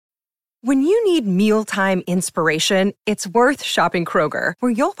When you need mealtime inspiration, it's worth shopping Kroger,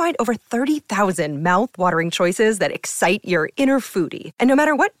 where you'll find over 30,000 mouth-watering choices that excite your inner foodie. And no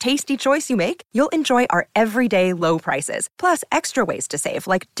matter what tasty choice you make, you'll enjoy our everyday low prices, plus extra ways to save,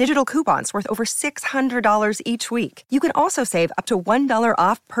 like digital coupons worth over $600 each week. You can also save up to $1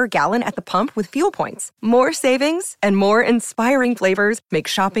 off per gallon at the pump with fuel points. More savings and more inspiring flavors make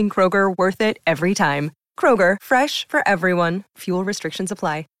shopping Kroger worth it every time. Kroger, fresh for everyone. Fuel restrictions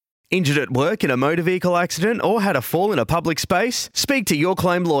apply. Injured at work in a motor vehicle accident or had a fall in a public space? Speak to Your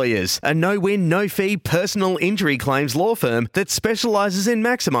Claim Lawyers, a no-win, no-fee personal injury claims law firm that specialises in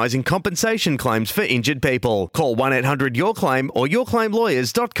maximising compensation claims for injured people. Call 1-800-YOUR-CLAIM or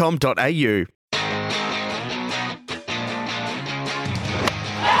yourclaimlawyers.com.au.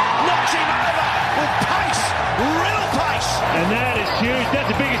 Knocks him over with pace, real pace. And that is huge.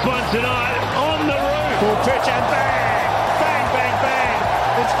 That's the biggest one tonight. On the roof. Full pitch and bang, bang, bang,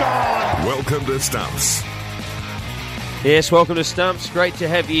 bang. It's gone. Welcome to Stumps. Yes, welcome to Stumps. Great to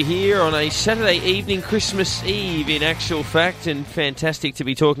have you here on a Saturday evening, Christmas Eve in actual fact, and fantastic to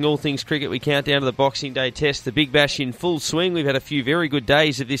be talking all things cricket. We count down to the Boxing Day Test, the Big Bash in full swing. We've had a few very good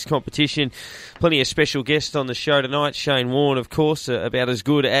days of this competition. Plenty of special guests on the show tonight. Shane Warne, of course, about as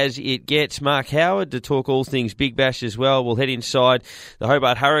good as it gets. Mark Howard to talk all things Big Bash as well. We'll head inside the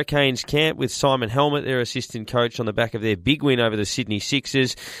Hobart Hurricanes camp with Simon Helmut, their assistant coach, on the back of their big win over the Sydney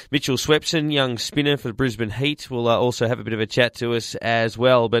Sixers. Mitchell Swepson, young spinner for the Brisbane Heat, will also have a bit of a chat to us as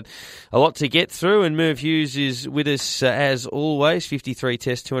well. But a lot to get through, and Merv Hughes is with us as always. 53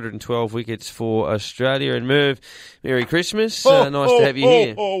 tests, 212 wickets for Australia. And Merv, Merry Christmas. Nice to have you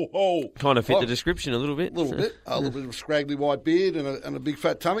here. Kind of fit the description a little bit. A little bit of a scraggly white beard and a big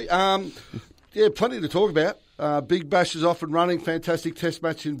fat tummy. Yeah, plenty to talk about. Big Bash is off and running. Fantastic test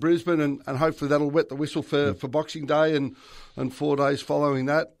match in Brisbane, and hopefully that'll wet the whistle for Boxing Day and 4 days following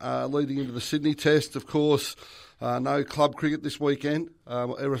that, leading into the Sydney Test, of course. No club cricket this weekend.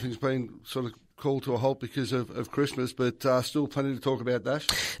 Everything's been sort of called to a halt because of Christmas, but still plenty to talk about, Dash.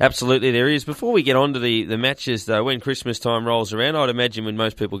 Absolutely there is. Before we get on to the matches, though, when Christmas time rolls around, I'd imagine when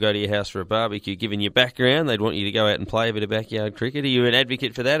most people go to your house for a barbecue, given your background, they'd want you to go out and play a bit of backyard cricket. Are you an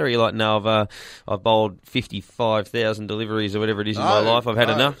advocate for that, or are you like, no, I've bowled 55,000 deliveries or whatever it is in my life, I've had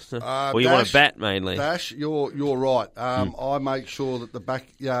enough? Or you want a bat mainly? Dash, you're right. I make sure that the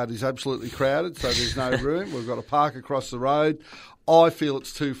backyard is absolutely crowded, so there's no room. We've got a park across the road. I feel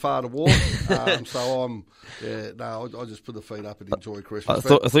it's too far to walk, so I just put the feet up and enjoy Christmas.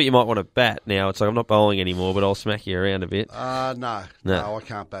 I thought you might want a bat now. It's like, I'm not bowling anymore, but I'll smack you around a bit. No, I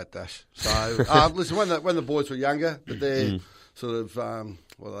can't bat, Dash. So, listen, when the boys were younger, but they're sort of,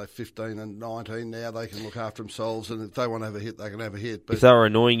 they're 15 and 19 now, they can look after themselves, and if they want to have a hit, they can have a hit. But if they were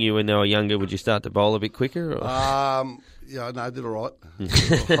annoying you when they were younger, would you start to bowl a bit quicker? Or? Did all right.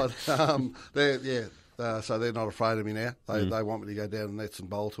 So they're not afraid of me now. They want me to go down the nets and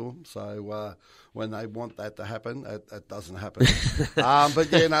bowl to them. So when they want that to happen, that doesn't happen.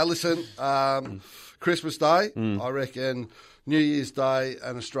 Listen, Christmas Day, I reckon New Year's Day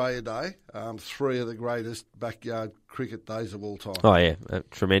and Australia Day, three of the greatest backyard cricket days of all time. Oh, yeah,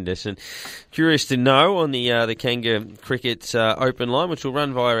 tremendous. And curious to know on the Kanga Cricket open line, which will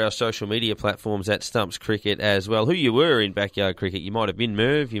run via our social media platforms at Stumps Cricket as well, who you were in backyard cricket. You might have been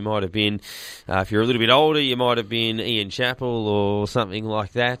Merv, you might have been, if you're a little bit older, you might have been Ian Chappell or something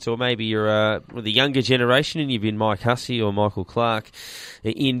like that, or maybe you're the younger generation and you've been Mike Hussey or Michael Clark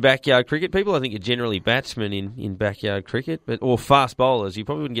in backyard cricket. People, I think, are generally batsmen in backyard cricket, or fast bowlers. You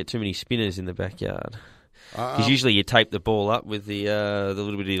probably wouldn't get too many spinners in the backyard. Because usually you tape the ball up with the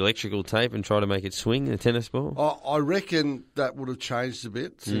little bit of electrical tape and try to make it swing, a tennis ball. I reckon that would have changed a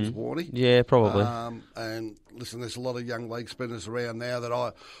bit since Warnie. Yeah, probably. And listen, there's a lot of young leg spinners around now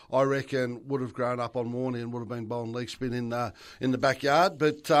that I reckon would have grown up on Warnie and would have been bowling leg spin in the backyard.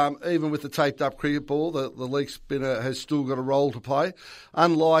 But even with the taped up cricket ball, the leg spinner has still got a role to play.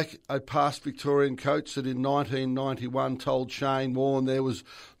 Unlike a past Victorian coach that in 1991 told Shane Warne there was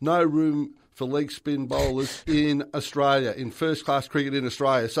no room for leg spin bowlers in Australia, in first-class cricket in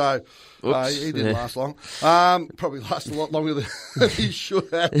Australia. So he didn't last long. Probably lasted a lot longer than he should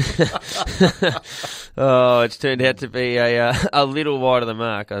have. It's turned out to be a little wide of the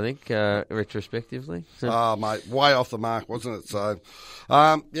mark, I think, retrospectively. Mate, way off the mark, wasn't it? So,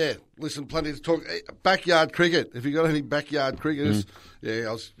 listen, plenty to talk. Backyard cricket. If you've got any backyard cricketers,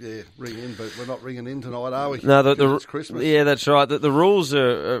 ring in, but we're not ringing in tonight, are we? No, it's Christmas. Yeah, that's right. The rules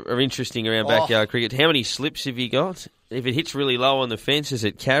are interesting around backyard cricket. How many slips have you got? if it hits really low on the fence, is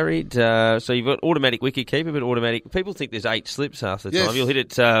it carried? So you've got automatic wicket keeper, but automatic. People think there's 8 slips half the time. Yes. You'll hit it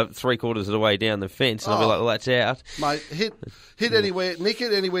 3/4 of the way down the fence, and I'll be like, well, that's out. Mate, hit anywhere, nick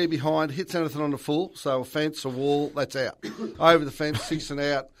it anywhere behind, hits anything on the full, so a fence, a wall, that's out. Over the fence, 6 and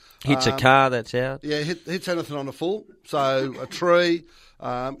out. Hits a car, that's out. Yeah, hits anything on the full, so a tree.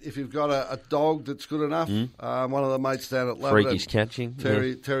 If you've got a dog that's good enough, one of the mates down at Lebanon, Freakish catching.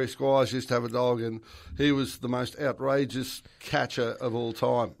 Terry Squires used to have a dog, and he was the most outrageous catcher of all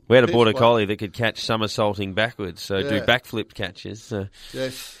time. We had a border collie that could catch somersaulting backwards, so do Yeah. backflip catches. So.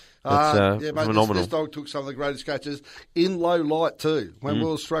 Yes. That's mate, phenomenal. This dog took some of the greatest catches in low light too. When we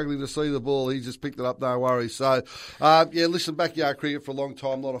were struggling to see the ball, he just picked it up, no worries. So, listen, backyard cricket for a long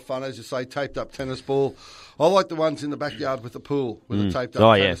time, a lot of fun. As you say, taped up tennis ball. I like the ones in the backyard with the pool, with a taped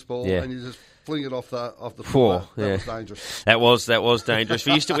up tennis ball, and you just fling it off the floor. That was dangerous. That was dangerous.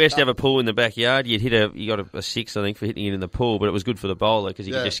 We used to have a pool in the backyard. You got a 6, I think, for hitting it in the pool, but it was good for the bowler because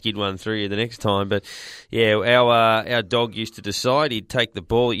you could just skid one through you the next time. But yeah, our dog used to decide he'd take the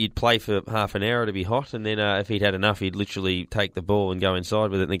ball. You'd play for half an hour to be hot, and then if he'd had enough, he'd literally take the ball and go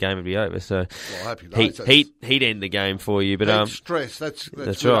inside with it, and the game would be over. So I hope he knows he'd end the game for you. But stress. That's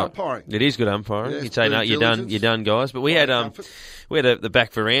good right. umpiring. It is good umpiring. Yes, You'd say, no, you're done, guys. But we had the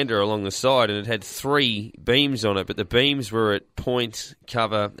back veranda along the side, and it had 3 beams on it, but the beams were at point,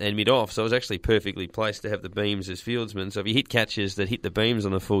 cover, and mid-off, so it was actually perfectly placed to have the beams as fieldsmen. So if you hit catches that hit the beams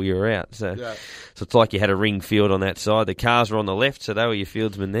on the full, you were out. So it's like you had a ring field on that side. The cars were on the left, so they were your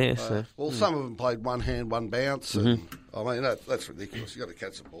fieldsmen there. Well, some of them played one hand, one bounce, and I mean, that's ridiculous. You've got to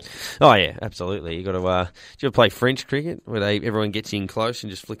catch the ball. Oh, yeah, absolutely. You've got to... do you ever play French cricket, where everyone gets in close and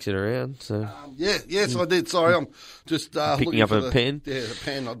just flicks it around? So Yes, I did. Sorry, I'm just picking up a pen. Yeah, the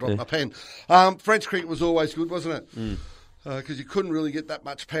pen. I dropped my pen. French cricket was always good, wasn't it? Because you couldn't really get that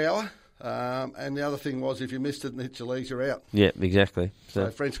much power. And the other thing was, if you missed it and hit your legs, you're out. Yeah, exactly. So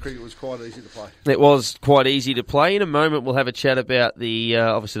French cricket was quite easy to play. It was quite easy to play. In a moment, we'll have a chat about the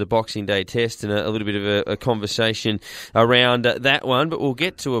obviously the Boxing Day Test and a little bit of a conversation around that one. But we'll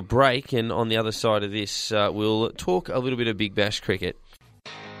get to a break, and on the other side of this, we'll talk a little bit of Big Bash cricket.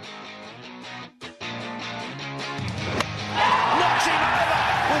 Knocks him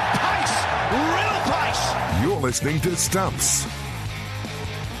over with pace, real pace. You're listening to Stumps.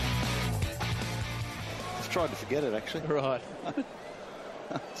 Tried to forget it, actually. Right.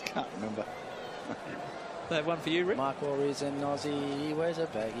 I just can't remember. That one for you, Rick? Mark Waugh is an Aussie. He wears a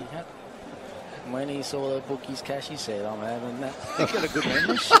baggy hat. When he saw the bookies cash, he said, I'm having that. You've got a good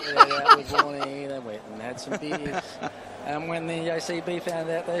memory. That was morning. They went and had some beers. And when the ACB found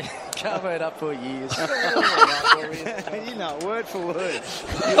out, they covered up for years. You know, word for word.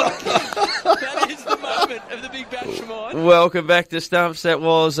 That is the moment of the Big Bash for mine. Welcome back to Stumps. That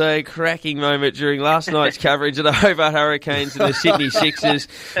was a cracking moment during last night's coverage of the Hobart Hurricanes and the Sydney Sixers.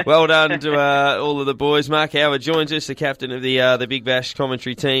 Well done to all of the boys. Mark Howard joins us, the captain of the Big Bash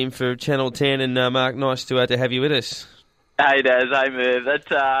commentary team for Channel 10. And Mark, nice to have you with us. Hey Daz, hey Merv.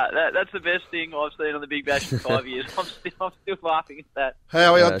 That's the best thing I've seen on the Big Bash for 5 years. I'm still laughing at that.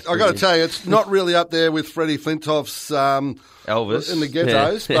 Howie, I got to tell you, it's not really up there with Freddie Flintoff's Elvis in the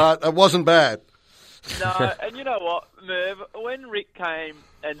Ghettos, but it wasn't bad. No, and you know what, Merv? When Rick came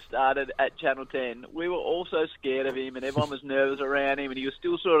and started at Channel 10, we were all so scared of him and everyone was nervous around him and he was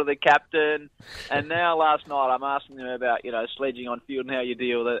still sort of the captain. And now last night I'm asking him about, sledging on field and how you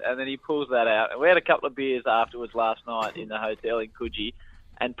deal with it, and then he pulls that out. And we had a couple of beers afterwards last night in the hotel in Coogee,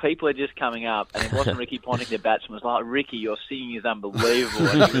 and people are just coming up, and it wasn't Ricky Ponting, the batsman. It was like, Ricky, your singing is unbelievable.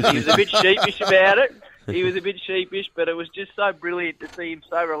 And he was a bit sheepish about it. He was a bit sheepish, but it was just so brilliant to see him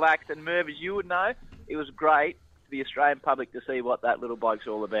so relaxed. And Merv, as you would know, it was great for the Australian public to see what that little bloke's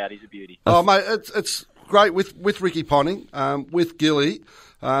all about. He's a beauty. Oh, mate, it's great with Ricky Ponting, with Gilly,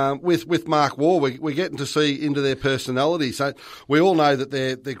 with Mark Waugh. We're getting to see into their personalities. So we all know that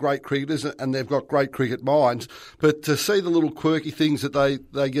they're great cricketers and they've got great cricket minds. But to see the little quirky things that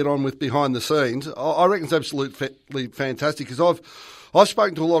they get on with behind the scenes, I reckon it's absolutely fantastic. Because I've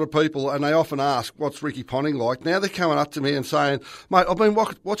spoken to a lot of people and they often ask, what's Ricky Ponting like? Now they're coming up to me and saying, mate, I've been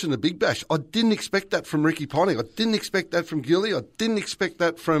watching the Big Bash. I didn't expect that from Ricky Ponting. I didn't expect that from Gilly. I didn't expect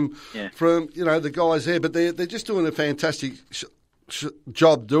that from the guys there. But they're just doing a fantastic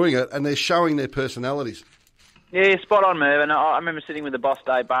job doing it, and they're showing their personalities. Yeah, spot on, Merv. And I remember sitting with the Boss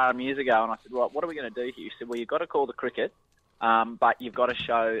Day Barham years ago, and I said, well, what are we going to do here? He said, well, you've got to call the cricket, but you've got to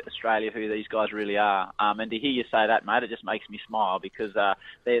show Australia who these guys really are. And to hear you say that, mate, it just makes me smile because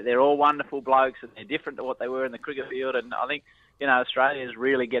they're all wonderful blokes and they're different to what they were in the cricket field. And I think, Australia is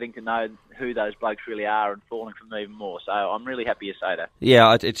really getting to know who those blokes really are and falling from them even more. So I'm really happy you say that.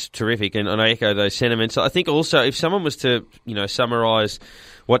 Yeah, it's terrific, and I echo those sentiments. I think also if someone was to, summarise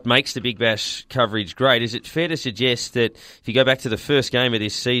what makes the Big Bash coverage great, is it fair to suggest that if you go back to the first game of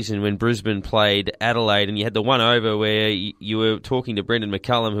this season when Brisbane played Adelaide and you had the one over where you were talking to Brendan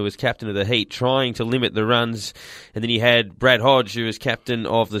McCullum, who was captain of the Heat, trying to limit the runs, and then you had Brad Hodge, who was captain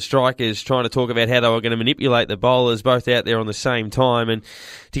of the Strikers, trying to talk about how they were going to manipulate the bowlers both out there on the same time, and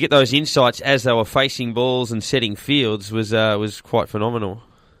to get those insights as they were facing balls and setting fields was quite phenomenal.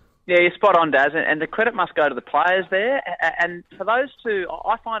 Yeah, you're spot on, Daz, and the credit must go to the players there. And for those two,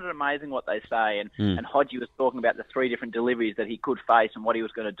 I find it amazing what they say. And Hodgie was talking about the 3 different deliveries that he could face and what he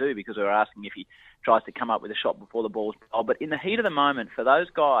was going to do, because we were asking if he tries to come up with a shot before the ball's bowled. But in the heat of the moment, for those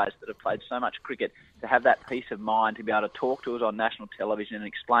guys that have played so much cricket, to have that peace of mind, to be able to talk to us on national television and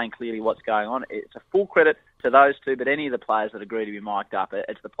explain clearly what's going on, it's a full credit to those two, but any of the players that agree to be mic'd up,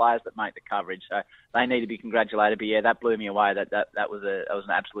 it's the players that make the coverage. So they need to be congratulated. But yeah, that blew me away. That was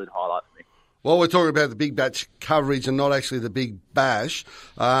an absolute highlight for me. Well, we're talking about the Big Bash coverage and not actually the Big Bash.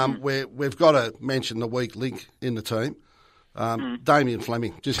 We've got to mention the weak link in the team. Damien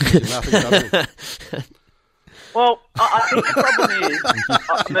Fleming just gives you nothing, doesn't he? Well, I think the problem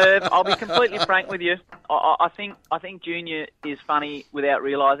is, Merv, I'll be completely frank with you. I think Junior is funny without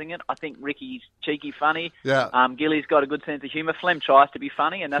realising it. I think Ricky's cheeky funny. Yeah. Gilly's got a good sense of humour. Flem tries to be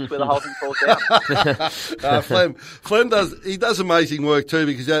funny, and that's where the whole thing falls down. Flem does amazing work too,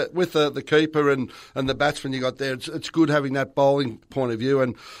 because with the keeper and the batsman you got there, it's good having that bowling point of view,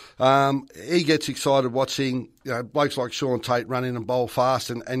 and he gets excited watching blokes like Sean Tate run in and bowl fast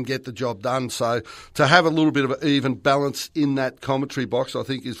and get the job done. So to have a little bit of an even balance in that commentary box, I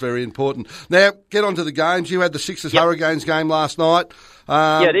think, is very important. Now, get on to the games. You had the Sixers Hurricanes game last night.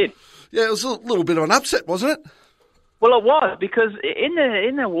 Yeah, I did. Yeah, it was a little bit of an upset, wasn't it? Well, it was, because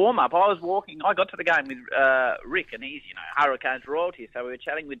in the warm-up, I was walking. I got to the game with Rick, and he's Hurricanes royalty. So we were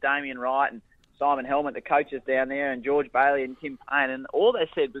chatting with Damien Wright and Simon Helmet, the coaches down there, and George Bailey and Tim Payne, and all they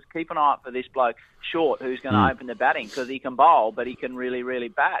said was keep an eye out for this bloke Short, who's going to open the batting, because he can bowl, but he can really, really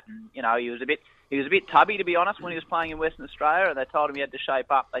bat. And he was a bit tubby, to be honest, when he was playing in Western Australia, and they told him he had to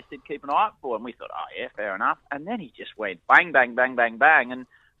shape up. They said keep an eye out for him. We thought, oh yeah, fair enough. And then he just went bang, bang, bang, bang, bang, and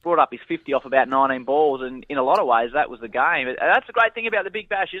brought up his 50 off about 19 balls, and in a lot of ways that was the game. And that's the great thing about the Big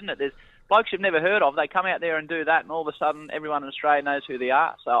Bash, isn't it? There's blokes you've never heard of. They come out there and do that, and all of a sudden everyone in Australia knows who they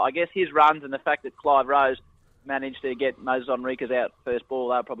are. So I guess his runs and the fact that Clive Rose managed to get Moses Enriquez out first ball,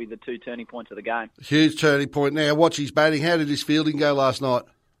 they were probably the 2 turning points of the game. Huge turning point. Now, watch his batting. How did his fielding go last night?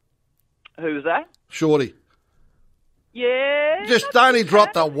 Who was that? Shorty. Yeah. Just only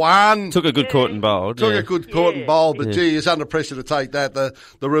dropped the one. Took a good caught and bowl. Took a good caught and bowl, but gee, he's under pressure to take that.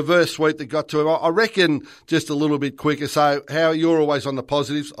 The reverse sweep that got to him, I reckon just a little bit quicker. So, how you're always on the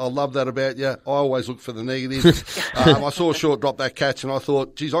positives. I love that about you. I always look for the negatives. I saw Short drop that catch, and I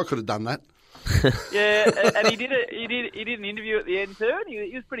thought, geez, I could have done that. Yeah, and he did an interview at the end too, and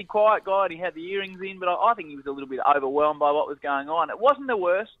he was a pretty quiet guy, and he had the earrings in, but I think he was a little bit overwhelmed by what was going on. It wasn't the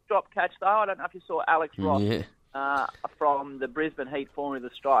worst drop catch, though. I don't know if you saw Alex Ross from the Brisbane Heat, formerly the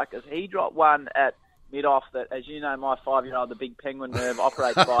Strikers. He dropped one at mid-off that, as you know, my 5-year-old, the Big Penguin Nerve,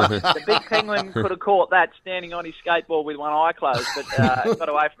 operates by. The Big Penguin could have caught that standing on his skateboard with one eye closed, but got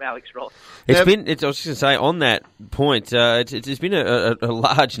away from Alex Ross. I was just going to say, on that point, it's been a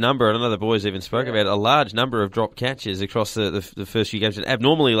large number, and I know the boys even spoke about it, a large number of drop catches across the first few games,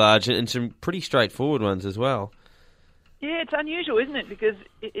 abnormally large, and some pretty straightforward ones as well. Yeah, it's unusual, isn't it? Because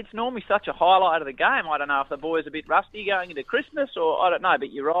it's normally such a highlight of the game. I don't know if the boys are a bit rusty going into Christmas, or I don't know,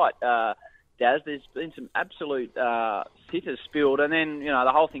 but you're right, Daz. There's been some absolute sitters spilled, and then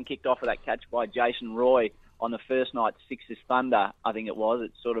the whole thing kicked off with that catch by Jason Roy on the first night, Sixers Thunder, I think it was.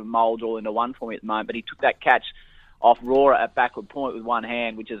 It sort of moulds all into one for me at the moment, but he took that catch off Roar at backward point with one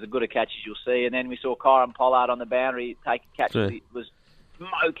hand, which is as good a catch as you'll see. And then we saw Kyron Pollard on the boundary take a catch that was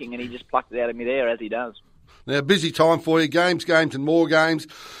smoking, and he just plucked it out of midair, as he does. Now, busy time for you, games, and more games.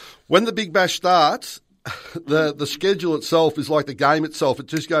 When the Big Bash starts, the schedule itself is like the game itself. It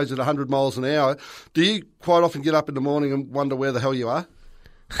just goes at 100 miles an hour. Do you quite often get up in the morning and wonder where the hell you are?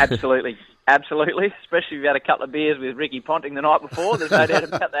 Absolutely. Absolutely, especially if you had a couple of beers with Ricky Ponting the night before. There's no doubt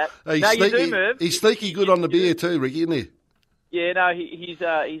about that. You do, Merv. He's sneaky good on the beer too, Ricky, isn't he? Yeah, no, he's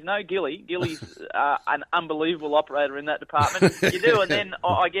no Gilly. Gilly's an unbelievable operator in that department. You do, and then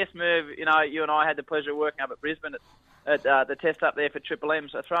I guess, Merv, you and I had the pleasure of working up at Brisbane at the test up there for Triple M,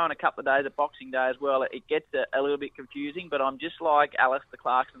 so throwing a couple of days at Boxing Day as well, it gets a little bit confusing, but I'm just like Alistair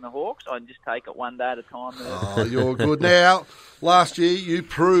Clarkson and the Hawks. I just take it one day at a time. Merv. Oh, you're good. Now, last year you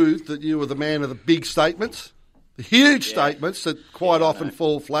proved that you were the man of the big statements. Huge statements that quite often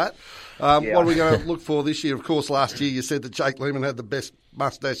fall flat. What are we going to look for this year? Of course, last year you said that Jake Lehmann had the best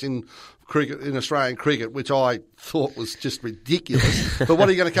moustache in cricket, in Australian cricket, which I thought was just ridiculous. But what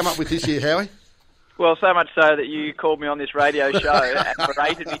are you going to come up with this year, Howie? Well, so much so that you called me on this radio show and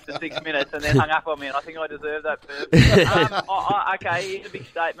berated me for 6 minutes and then hung up on me, and I think I deserve that. Okay, here's a big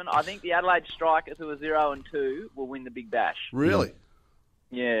statement. I think the Adelaide Strikers, who are 0-2, will win the Big Bash. Really?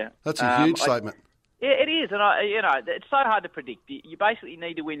 Yeah. That's a huge statement. Yeah, it is, and it's so hard to predict. You basically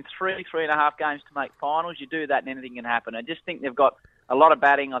need to win 3.5 games to make finals. You do that, and anything can happen. I just think they've got a lot of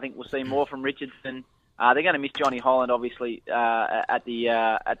batting. I think we'll see more from Richardson. They're going to miss Johnny Holland, obviously, at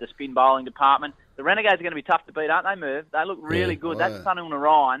the spin bowling department. The Renegades are going to be tough to beat, aren't they, Merv? They look really good. That Sunil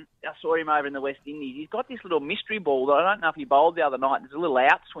Narayan, I saw him over in the West Indies. He's got this little mystery ball that I don't know if he bowled the other night. There's a little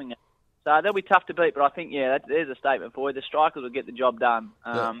outswinger. So they'll be tough to beat, but I think, there's a statement for you. The Strikers will get the job done.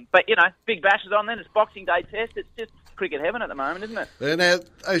 But, Big Bash is on then. It's Boxing Day test. It's just cricket heaven at the moment, isn't it? Yeah, now,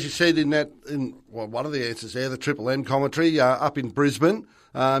 as you said in one of the answers there, the Triple M commentary up in Brisbane,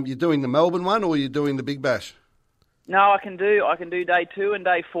 you're doing the Melbourne one or you're doing the Big Bash? No, I can do day 2 and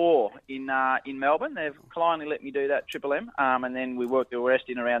day 4 in Melbourne. They've kindly let me do that Triple M, and then we work the rest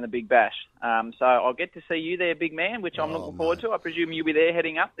in around the Big Bash. So I'll get to see you there, big man, which I'm looking forward to. I presume you'll be there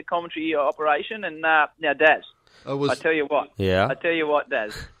heading up the commentary operation. And now, Daz, I tell you what. Yeah. I tell you what,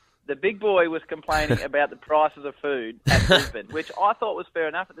 Daz. The big boy was complaining about the prices of food at Brisbane, which I thought was fair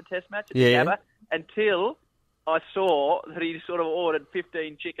enough at the Test match at the Gabba, until I saw that he sort of ordered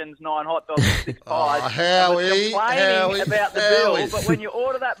 15 chickens, 9 hot dogs, and 6 pies. Howie, complaining about the bill, but when you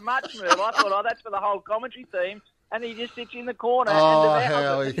order that much, Merv, I thought, that's for the whole commentary team, and he just sits in the corner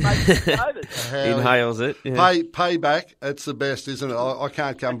and inhales it. Yeah. Payback, it's the best, isn't it? I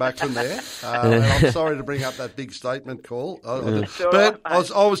can't come back from there. And I'm sorry to bring up that big statement call. But I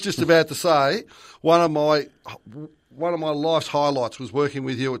was just about to say, one of my life's highlights was working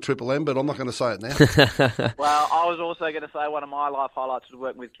with you at Triple M, but I'm not going to say it now. Well, I was also going to say one of my life highlights was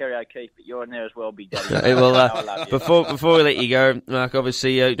working with Kerry O'Keefe, but you're in there as well, Big Daddy. Well, before we let you go, Mark,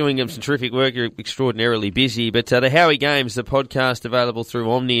 obviously doing some terrific work. You're extraordinarily busy, but the Howie Games, the podcast available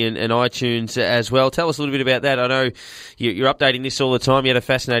through Omni and iTunes as well. Tell us a little bit about that. I know you're updating this all the time. You had a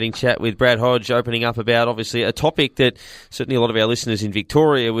fascinating chat with Brad Hodge, opening up about, obviously, a topic that certainly a lot of our listeners in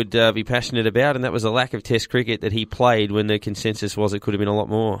Victoria would be passionate about, and that was the lack of Test cricket that he played when the consensus was it could have been a lot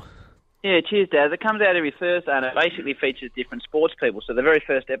more. Yeah, cheers, Daz. It comes out every Thursday, and it basically features different sports people. So the very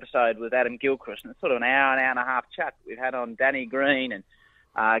first episode was Adam Gilchrist, and it's sort of an hour and a half chat. We've had on Danny Green and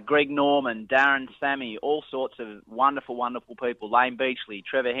Greg Norman, Darren Sammy, all sorts of wonderful, wonderful people. Lane Beachley,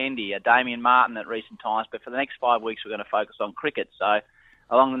 Trevor Hendy, Damien Martin at recent times. But for the next 5 weeks, we're going to focus on cricket. So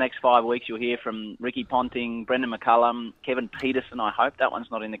along the next 5 weeks, you'll hear from Ricky Ponting, Brendan McCullum, Kevin Peterson, I hope. That one's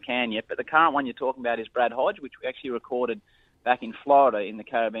not in the can yet. But the current one you're talking about is Brad Hodge, which we actually recorded back in Florida in the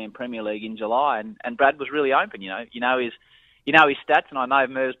Caribbean Premier League in July. And Brad was really open, You know his stats, and I know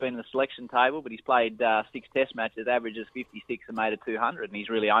Merv's been in the selection table, but he's played 6 Test matches, averages 56 and made it 200, and he's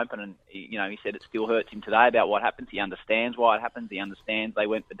really open. And, he said it still hurts him today about what happens. He understands why it happens. He understands they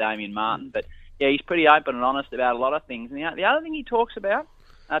went for Damien Martin. But, yeah, he's pretty open and honest about a lot of things. And the other thing he talks about,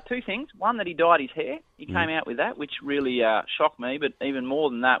 2 things. One, that he dyed his hair. He came out with that, which really shocked me. But even more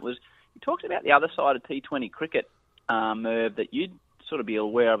than that was he talks about the other side of T20 cricket, Merv, that you'd sort of be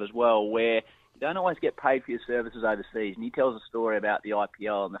aware of as well, where you don't always get paid for your services overseas. And he tells a story about the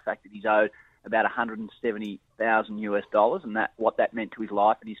IPL and the fact that he's owed about $170,000 and what that meant to his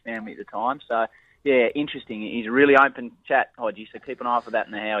life and his family at the time. So, yeah, interesting. He's a really open chat, Hodgie, so keep an eye for that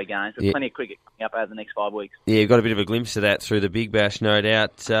in the Howie Games. There's plenty of cricket coming up over the next 5 weeks. Yeah, you've got a bit of a glimpse of that through the Big Bash, no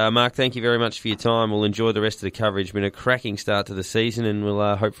doubt. Mark, thank you very much for your time. We'll enjoy the rest of the coverage. Been a cracking start to the season, and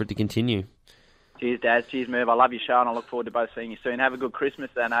we'll hope for it to continue. Cheers, Daz. Cheers, Merv. I love your show, and I look forward to both seeing you soon. Have a good Christmas,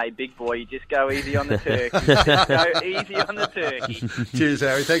 and hey, big boy, you just go easy on the turkey. Just go easy on the turkey. Cheers,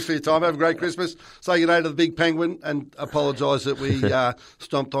 Harry. Thanks for your time. Have a great Christmas. Say good day to the big penguin, and apologise that we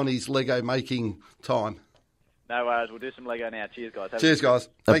stomped on his Lego making time. No worries. We'll do some Lego now. Cheers, guys. Cheers, guys.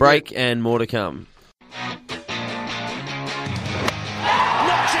 A break and more to come. Knocks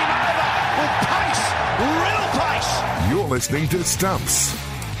him over with pace, real pace. You're listening to Stumps.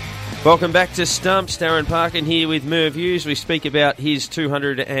 Welcome back to Stumps. Darren Parkin here with Merv Hughes. We speak about his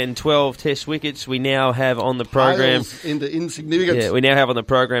 212 Test wickets. We now have on the program into insignificance. Yeah, we now have on the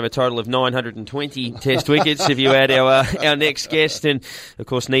program a total of 920 Test wickets. If you add our next guest, and of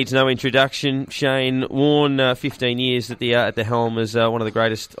course needs no introduction, Shane Warne, 15 years at the helm as one of the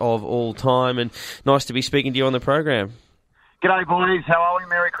greatest of all time, and nice to be speaking to you on the program. G'day, boys. How are we?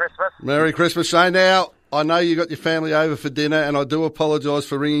 Merry Christmas. Merry Christmas, Shane. Now, I know you got your family over for dinner, and I do apologise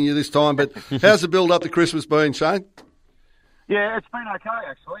for ringing you this time, but how's the build-up to Christmas been, Shane? Yeah, it's been okay,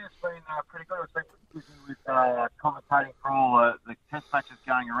 actually. It's been pretty good. It's been busy with commentating for all the test matches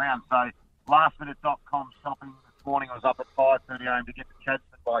going around. So lastminute.com shopping this morning. I was up at 5:30am to get to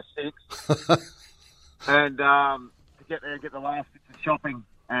Chadstone by 6. And to get there and get the last bits of shopping.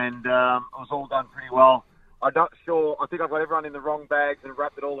 And it was all done pretty well. I'm not sure. I think I've got everyone in the wrong bags and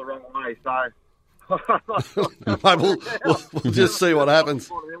wrapped it all the wrong way. So we'll just see what happens.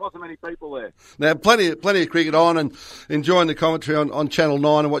 There wasn't many people there. Now, plenty of cricket on, and enjoying the commentary on Channel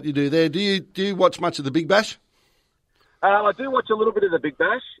 9 and what you do there. Do you watch much of the Big Bash? I do watch a little bit of the Big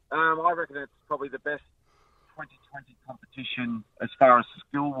Bash. I reckon it's probably the best 2020 competition as far as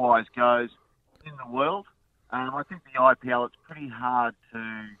skill-wise goes in the world. I think the IPL, it's pretty hard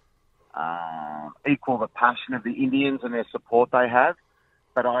to equal the passion of the Indians and their support they have.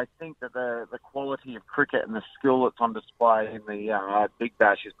 But I think that the quality of cricket and the skill that's on display in the Big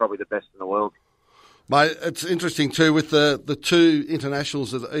Bash is probably the best in the world. Mate, it's interesting too with the two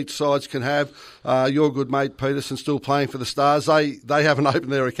internationals that each sides can have. Your good mate Peterson still playing for the Stars. They haven't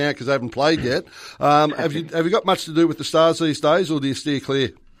opened their account because they haven't played yet. Have you got much to do with the Stars these days, or do you steer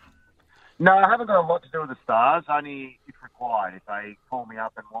clear? No, I haven't got a lot to do with the Stars, only if required. If they call me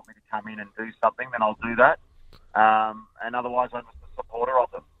up and want me to come in and do something, then I'll do that. And otherwise, I'm just a supporter of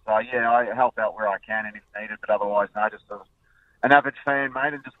them. So, yeah, I help out where I can and if needed, but otherwise, no, just an avid fan,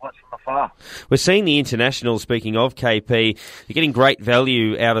 mate, and just watch from afar. We're seeing the internationals, speaking of KP, you're getting great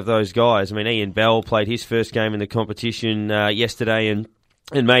value out of those guys. I mean, Ian Bell played his first game in the competition yesterday and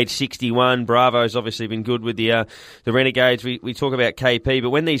made 61. Bravo's obviously been good with the Renegades. We talk about KP,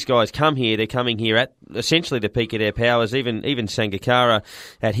 but when these guys come here, they're coming here at essentially the peak of their powers. Even Sangakkara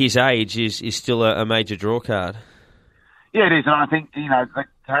at his age is still a major draw card. Yeah, it is, and I think, to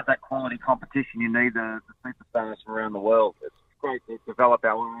have that quality competition, you need the superstars from around the world. It's great to develop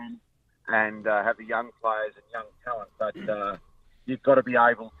our own and have the young players and young talent, but you've got to be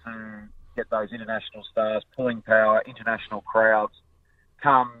able to get those international stars, pulling power, international crowds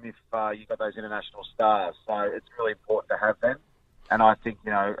come if you've got those international stars. So it's really important to have them. And I think,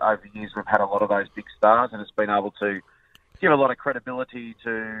 over the years we've had a lot of those big stars, and it's been able to give a lot of credibility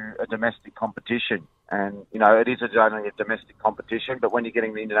to a domestic competition. And, it is only a domestic competition, but when you're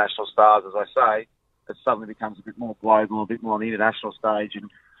getting the international stars, as I say, it suddenly becomes a bit more global, a bit more on the international stage, and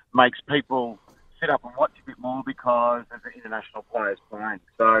makes people sit up and watch a bit more because there's the international players playing.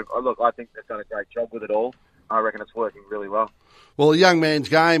 So, look, I think they've done a great job with it all. I reckon it's working really well. Well, a young man's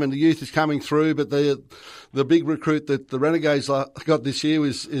game and the youth is coming through, but the big recruit that the Renegades got this year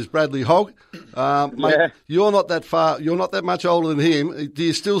is Bradley Hogg. Mate, you're not that far. You're not that much older than him. Do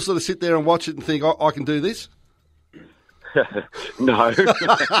you still sort of sit there and watch it and think, I can do this? No.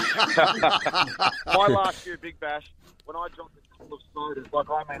 My last year Big Bash, when I dropped a couple of sodas,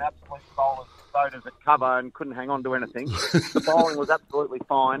 absolutely stolen sodas at cover and couldn't hang on to anything. The bowling was absolutely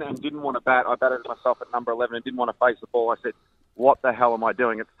fine and didn't want to bat. I batted myself at number 11 and didn't want to face the ball. I said, what the hell am I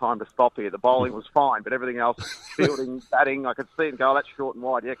doing? It's time to stop here. The bowling was fine, but everything else, fielding, batting, I could see it and go, that's short and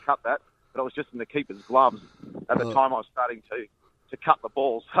wide. Yeah, cut that. But I was just in the keeper's gloves at the time I was starting to cut the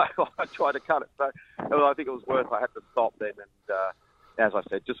ball, so I tried to cut it. So I think it was worth. I had to stop then, and as I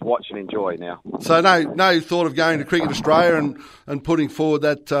said, just watch and enjoy now. So no thought of going to Cricket Australia and putting forward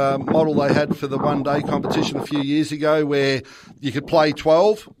that model they had for the one-day competition a few years ago, where you could play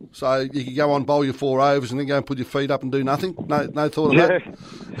 12, so you could go on, bowl your 4 overs, and then go and put your feet up and do nothing. No thought of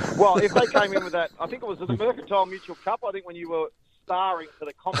that. Well, if they came in with that, I think it was the Mercantile Mutual Cup. I think when you were starring for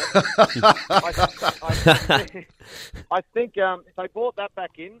the comments. I think if they brought that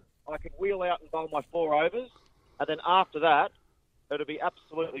back in, I could wheel out and bowl my 4 overs, and then after that, it would be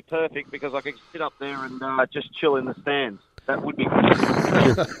absolutely perfect because I could sit up there and just chill in the stands. That would be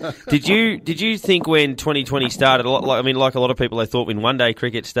Did you think when 2020 started, like a lot of people, they thought when one-day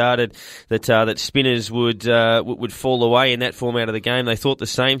cricket started that spinners would fall away in that format of the game? They thought the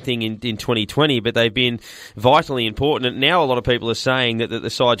same thing in 2020, but they've been vitally important. And now a lot of people are saying that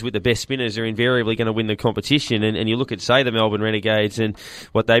the sides with the best spinners are invariably going to win the competition. And you look at, say, the Melbourne Renegades and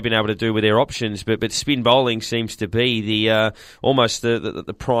what they've been able to do with their options, but spin bowling seems to be the almost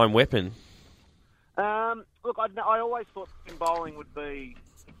the prime weapon. Look, I always thought spin bowling would be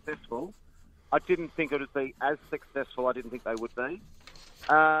successful. I didn't think it would be as successful. I didn't think they would be.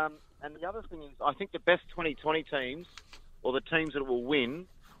 And the other thing is, I think the best 2020 teams, or the teams that will win,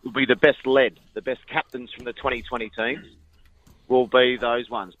 will be the best led. The best captains from the 2020 teams will be those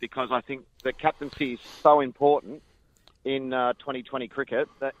ones, because I think the captaincy is so important in 2020 cricket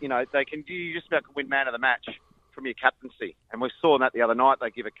that, you just about can win man of the match from your captaincy. And we saw that the other night.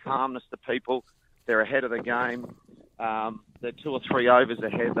 They give a calmness to people. They're ahead of the game. They're 2 or 3 overs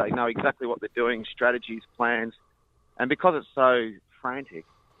ahead. They know exactly what they're doing, strategies, plans. And because it's so frantic,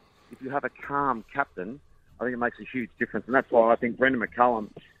 if you have a calm captain, I think it makes a huge difference. And that's why I think Brendan McCullum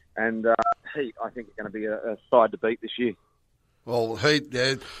and Heat, I think, are going to be a side to beat this year. Well, Heat,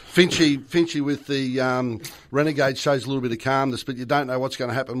 Finchy with the Renegade shows a little bit of calmness, but you don't know what's going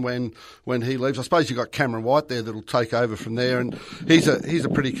to happen when he leaves. I suppose you've got Cameron White there that'll take over from there, and he's a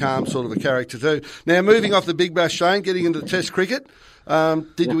pretty calm sort of a character too. Now, moving off the Big Bash, Shane, getting into Test cricket,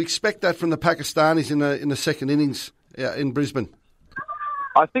 did you expect that from the Pakistanis in the second innings in Brisbane?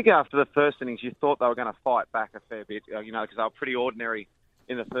 I think after the first innings, you thought they were going to fight back a fair bit, because they were pretty ordinary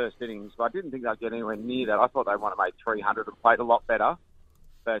in the first innings, but I didn't think they'd get anywhere near that. I thought they might have made 300 and played a lot better.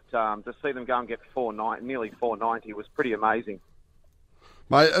 But to see them go and get nearly 490 was pretty amazing.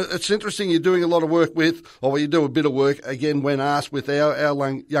 Mate, it's interesting. You're doing a lot of work you do a bit of work, again, when asked, with our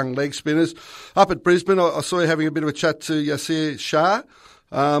young leg spinners. Up at Brisbane, I saw you having a bit of a chat to Yasir Shah.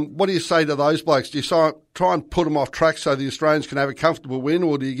 What do you say to those blokes? Do you try and put them off track so the Australians can have a comfortable win,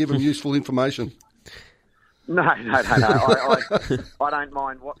 or do you give them useful information? No. I don't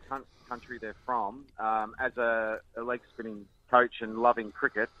mind what country they're from. As a leg spinning coach and loving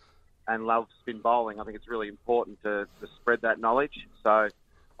cricket and love spin bowling, I think it's really important to spread that knowledge. So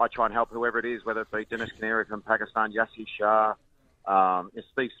I try and help whoever it is, whether it be Dinesh Kanari from Pakistan, Yasir Shah,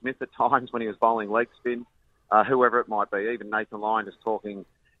 Steve Smith at times when he was bowling leg spin, whoever it might be. Even Nathan Lyon is talking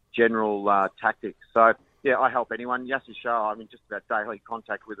general tactics. So, yeah, I help anyone. Yasir Shah, I'm in just about daily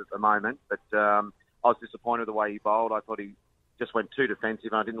contact with at the moment, but I was disappointed the way he bowled. I thought he just went too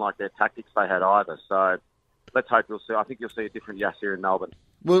defensive, and I didn't like their tactics they had either. So let's hope I think you'll see a different Yasir in Melbourne.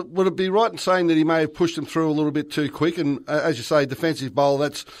 Would it be right in saying that he may have pushed them through a little bit too quick? And as you say, defensive bowl,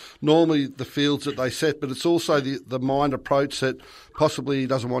 that's normally the fields that they set, but it's also the mind approach that possibly he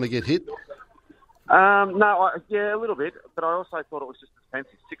doesn't want to get hit? A little bit, but I also thought it was just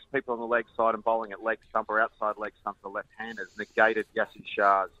defensive. 6 people on the leg side and bowling at leg stump or outside leg stump for left-handers negated Yasir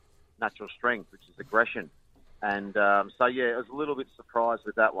Shah's natural strength, which is aggression. And I was a little bit surprised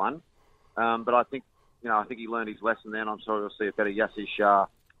with that one. But I think he learned his lesson then. I'm sure we'll see a better Yasir Shah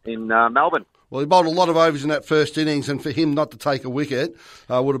in Melbourne. Well, he bowled a lot of overs in that first innings, and for him not to take a wicket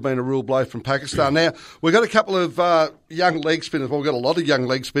would have been a real blow from Pakistan. Now, we've got a couple of young leg spinners. Well, we've got a lot of young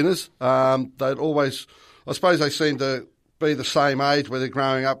leg spinners. They'd always, I suppose they seem to be the same age where they're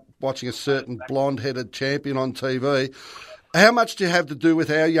growing up watching a certain blonde-headed champion on TV. How much do you have to do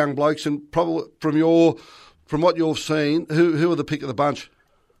with our young blokes, and probably from what you've seen, who are the pick of the bunch?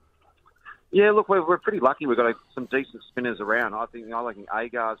 Yeah, look, we're pretty lucky. We've got some decent spinners around. I think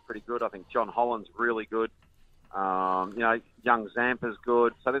Agar's pretty good. I think John Holland's really good. Young Zampa's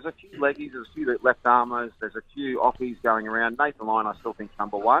good. So there's a few leggies, there's a few left armers, there's a few offies going around. Nathan Lyon, I still think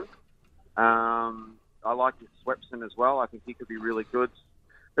number one. I like Swepson as well. I think he could be really good.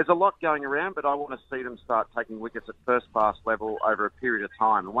 There's a lot going around, but I want to see them start taking wickets at first-class level over a period of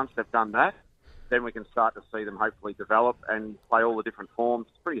time. And once they've done that, then we can start to see them hopefully develop and play all the different forms.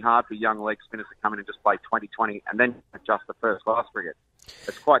 It's pretty hard for young leg spinners to come in and just play 20-20 and then adjust to first-class cricket.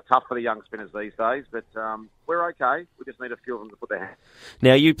 It's quite tough for the young spinners these days, but we're okay. We just need a few of them to put their hand.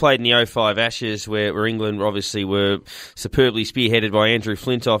 Now, you played in the 05 Ashes where England obviously were superbly spearheaded by Andrew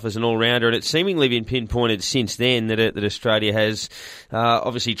Flintoff as an all-rounder, and it's seemingly been pinpointed since then that Australia has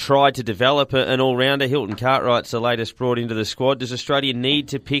obviously tried to develop an all-rounder. Hilton Cartwright's the latest brought into the squad. Does Australia need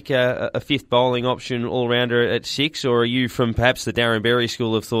to pick a fifth bowling option all-rounder at 6, or are you from perhaps the Darren Berry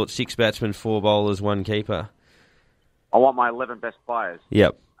school of thought, 6 batsmen, 4 bowlers, 1 keeper? I want my 11 best players.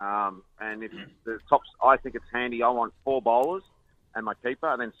 Yep. And if the tops, I think it's handy. I want 4 bowlers and my keeper,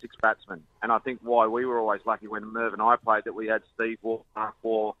 and then 6 batsmen. And I think why we were always lucky when Merv and I played that we had Steve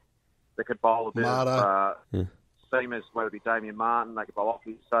Walker that could bowl a bit of seamers, whether it be Damien Martin, they could bowl off.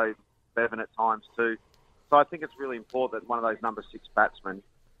 So Bevan at times too. So I think it's really important that one of those number 6 batsmen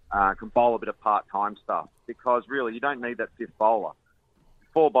can bowl a bit of part-time stuff, because really you don't need that 5th bowler.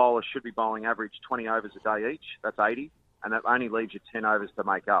 4 bowlers should be bowling average 20 overs a day each. That's 80. And that only leaves you 10 overs to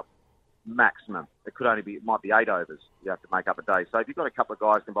make up, maximum. It might be 8 overs you have to make up a day. So if you've got a couple of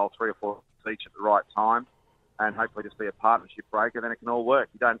guys who can bowl 3 or 4 each at the right time, and hopefully just be a partnership breaker, then it can all work.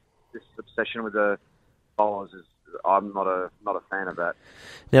 This obsession with the bowlers is I'm not a fan of that.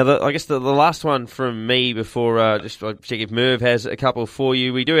 Now, I guess the last one from me before just I'll check if Merv has a couple for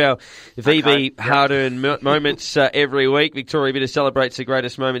you. We do our VB hard-earned moments every week. Victoria Bitter celebrates the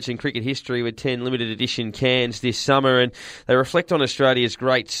greatest moments in cricket history with 10 limited edition cans this summer, and they reflect on Australia's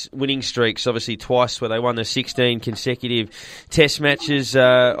great winning streaks, obviously twice where they won the 16 consecutive test matches,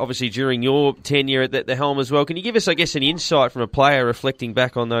 obviously during your tenure at the helm as well. Can you give us, I guess, an insight from a player reflecting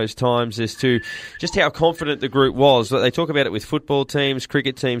back on those times as to just how confident the group was? They talk about it with football teams,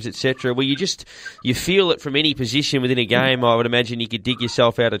 cricket teams, etc., where you feel it from any position within a game. I would imagine you could dig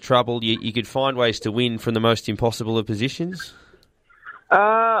yourself out of trouble. You could find ways to win from the most impossible of positions.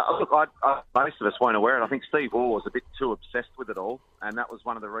 Look, most of us weren't aware of it. I think Steve Waugh was a bit too obsessed with it all, and that was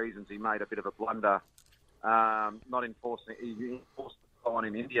one of the reasons he made a bit of a blunder, not enforcing. He enforced the on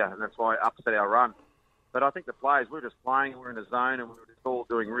in India, and that's why it upset our run. But I think the players, we were just playing, we were in a zone, and we were just all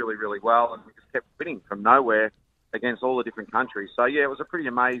doing really, really well, and we just kept winning from nowhere against all the different countries. So, yeah, it was a pretty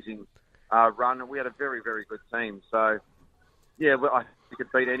amazing run, and we had a very, very good team. So, yeah, I think we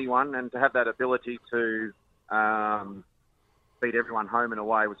could beat anyone, and to have that ability to beat everyone home and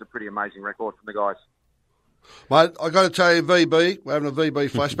away was a pretty amazing record from the guys. Mate, I got to tell you, VB, we're having a VB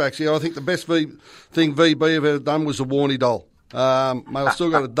flashbacks here. I think the best thing VB have ever done was the Warnie doll. Mate, I've still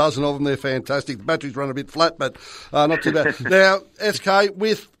got a dozen of them. They're fantastic. The batteries run a bit flat, but not too bad. Now, SK,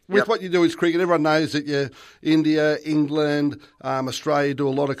 with what you do is cricket, everyone knows that you India, England, Australia do a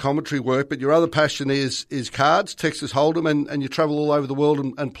lot of commentary work, but your other passion is cards, Texas Hold'em, and you travel all over the world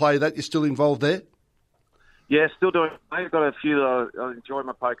and play that. You're still involved there? Yeah, still doing it. I've got a few that I enjoy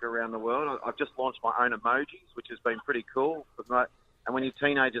my poker around the world. I've just launched my own emojis, which has been pretty cool. And when your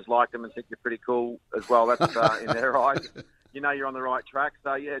teenagers like them and think you're pretty cool as well, that's in their eyes. You know you're on the right track.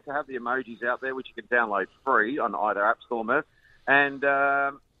 So, yeah, to have the emojis out there, which you can download free on either App Store or Merv. And,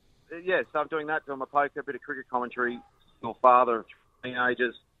 yeah, so I'm doing that, doing my poker, a bit of cricket commentary, still father of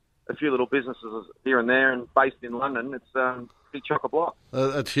teenagers, a few little businesses here and there, and based in London. It's pretty chock-a-block.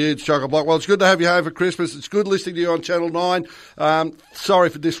 That's huge, chock-a-block. Well, it's good to have you home for Christmas. It's good listening to you on Channel 9. Sorry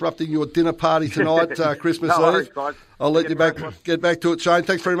for disrupting your dinner party tonight, Christmas no Eve. Worries, guys. I'll let you get back to it, Shane.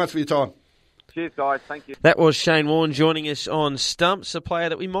 Thanks very much for your time. Cheers, guys. Thank you. That was Shane Warne joining us on Stumps, a player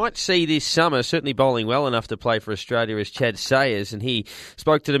that we might see this summer, certainly bowling well enough to play for Australia, as Chad Sayers, and he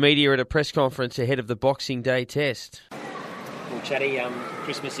spoke to the media at a press conference ahead of the Boxing Day Test. Well, Chatty,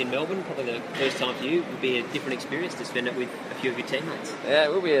 Christmas in Melbourne, probably the first time for you, would be a different experience to spend it with a few of your teammates. Yeah,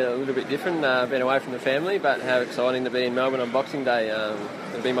 it will be a little bit different, being away from the family, but how exciting to be in Melbourne on Boxing Day.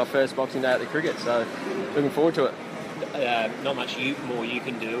 It'll be my first Boxing Day at the cricket, so looking forward to it. Not much more you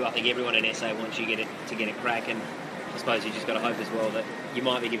can do. I think everyone in SA wants you to get a crack, and I suppose you just got to hope as well that you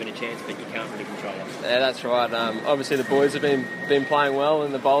might be given a chance, but you can't really control it. Yeah, that's right. Obviously the boys have been playing well,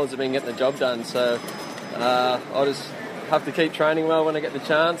 and the bowlers have been getting the job done. So I'll just have to keep training well when I get the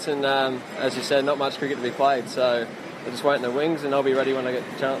chance. And as you said, not much cricket to be played, so I'll just wait in the wings, and I'll be ready when I get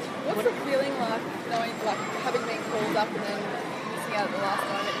the chance. What's the feeling like, knowing, like, having been called up and then missing out at the last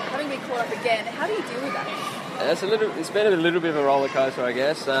moment, having been called up again? How do you deal with that? It's been a little bit of a roller coaster, I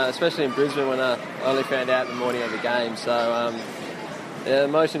guess, especially in Brisbane when I only found out the morning of the game. So, yeah,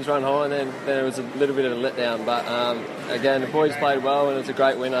 emotions run high, and then it was a little bit of a letdown. But again, the boys played well, and it was a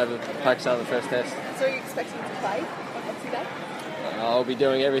great win over Pakistan in the first test. So, are you expecting to play on Boxing Day? I'll be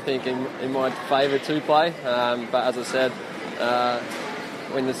doing everything in my favour to play. But as I said,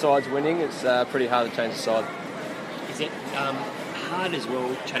 when the side's winning, it's pretty hard to change the side. Is it hard as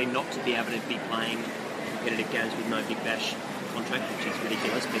well, Chatty, not to be able to be playing competitive games with no Big Bash contract, which is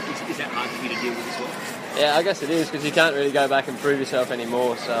ridiculous, but is that hard for you to deal with as well? Yeah, I guess it is, because you can't really go back and prove yourself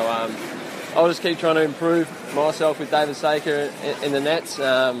anymore. So I'll just keep trying to improve myself with David Saker in the nets.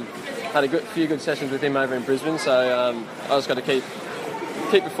 Had a few good sessions with him over in Brisbane, so I just got to keep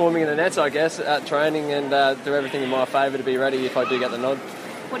performing in the nets, I guess, at training, and do everything in my favour to be ready if I do get the nod.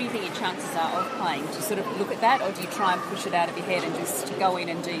 What do you think your chances are of playing? Do you sort of look at that, or do you try and push it out of your head and just go in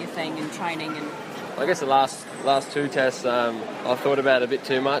and do your thing and training? And I guess the last two tests, I thought about it a bit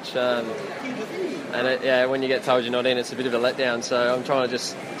too much, and when you get told you're not in, it's a bit of a letdown. So I'm trying to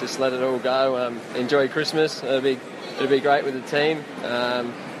just let it all go. Enjoy Christmas. It'll be great with the team.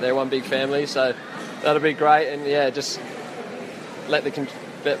 They're one big family, so that'll be great. And yeah, just take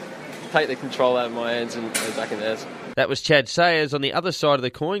the control out of my hands and back in theirs. That was Chad Sayers. On the other side of the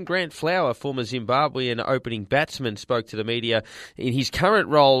coin, Grant Flower, former Zimbabwean opening batsman, spoke to the media in his current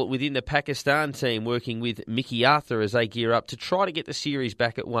role within the Pakistan team, working with Mickey Arthur as they gear up to try to get the series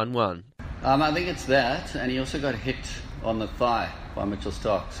back at 1-1. I think it's that, and he also got hit on the thigh by Mitchell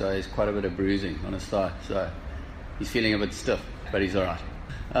Starc, so he's quite a bit of bruising on his thigh, so he's feeling a bit stiff, but he's all right.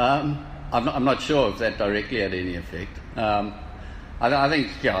 I'm not sure if that directly had any effect. I think,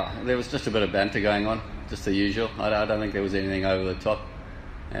 there was just a bit of banter going on, just the usual. I don't think there was anything over the top.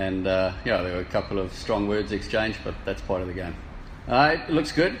 And, there were a couple of strong words exchanged, but that's part of the game. It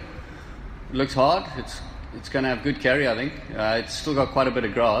looks good. It looks hard. It's going to have good carry, I think. It's still got quite a bit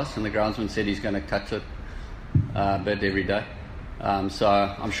of grass, and the groundsman said he's going to cut it a bit every day. So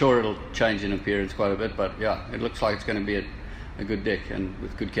I'm sure it'll change in appearance quite a bit, but, it looks like it's going to be a good deck and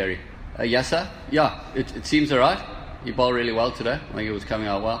with good carry. Yasser, it seems all right. He bowled really well today. I think it was coming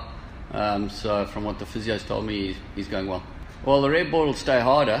out well. So from what the physios told me, he's going well. Well, the red ball will stay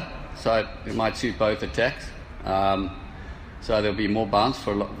harder, so it might suit both attacks. So there'll be more bounce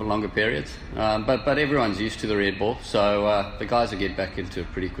for longer periods. But everyone's used to the red ball, so the guys will get back into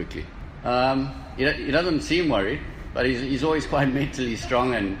it pretty quickly. He doesn't seem worried, but he's always quite mentally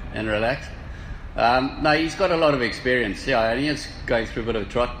strong and relaxed. No, he's got a lot of experience. And he is going through a bit of a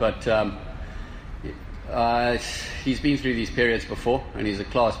trot, but he's been through these periods before, and he's a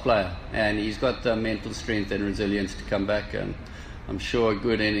class player, and he's got the mental strength and resilience to come back, and I'm sure a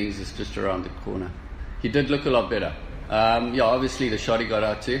good innings is just around the corner. He did look a lot better. Obviously the shot he got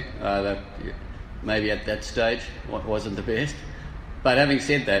out to, that maybe at that stage wasn't the best, but having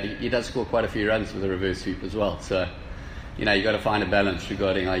said that, he does score quite a few runs with a reverse sweep as well, so you've got to find a balance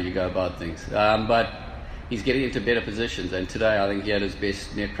regarding how you go about things. But he's getting into better positions, and today I think he had his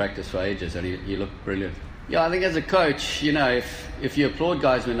best net practice for ages, and he looked brilliant. I think as a coach, if you applaud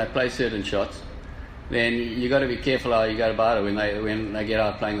guys when they play certain shots, then you got to be careful how you go about it when they get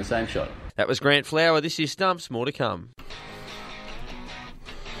out playing the same shot. That was Grant Flower. This is Stumps. More to come.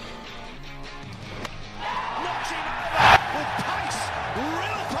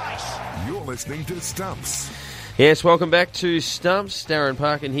 You're listening to Stumps. Yes, welcome back to Stumps. Darren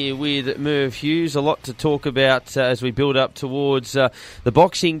Parkin here with Merv Hughes. A lot to talk about as we build up towards the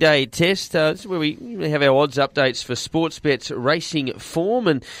Boxing Day test. This is where we have our odds updates for Sportsbet's racing form,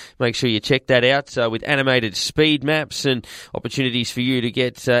 and make sure you check that out with animated speed maps and opportunities for you to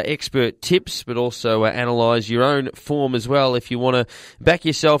get expert tips, but also analyse your own form as well if you want to back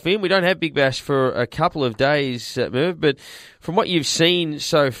yourself in. We don't have Big Bash for a couple of days, Merv, but from what you've seen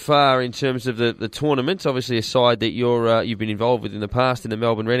so far in terms of the tournament, obviously a side that you've been involved with in the past in the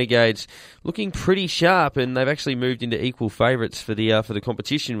Melbourne Renegades, looking pretty sharp, and they've actually moved into equal favourites for the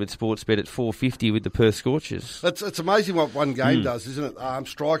competition with Sportsbet at 450 with the Perth Scorchers. It's amazing what one game does, isn't it?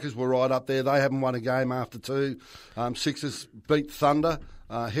 Strikers were right up there. They haven't won a game after two. Sixers beat Thunder.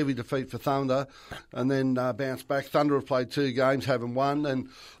 Heavy defeat for Thunder, and then bounced back. Thunder have played two games, haven't won. And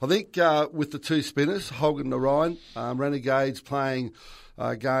I think with the two spinners, Hogg and Narayan, Renegades playing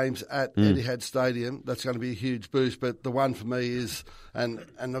games at Etihad Stadium, that's going to be a huge boost. But the one for me is, and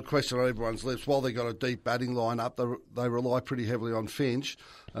the question on everyone's lips, while they've got a deep batting lineup, they rely pretty heavily on Finch.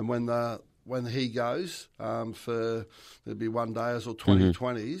 And when he goes for there'll be 1 days or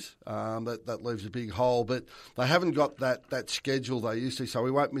 2020s, that leaves a big hole. But they haven't got that schedule they used to, so we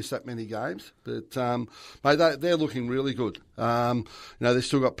won't miss that many games. But mate, they're looking really good. They've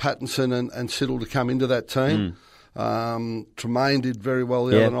still got Pattinson and Siddle to come into that team. Tremaine did very well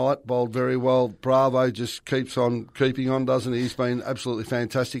the other night, bowled very well. Bravo just keeps on keeping on, doesn't he? He's been absolutely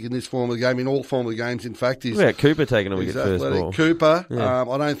fantastic in this form of the game, in all form of the games, in fact. What about Cooper taking a wicket first ball? Cooper,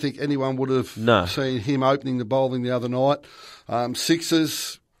 I don't think anyone would have seen him opening the bowling the other night.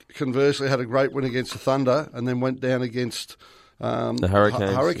 Sixers, conversely, had a great win against the Thunder and then went down against the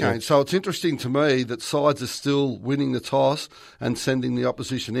Hurricanes. Yeah. So it's interesting to me that sides are still winning the toss and sending the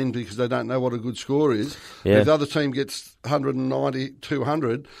opposition in because they don't know what a good score is. Yeah. If the other team gets 190,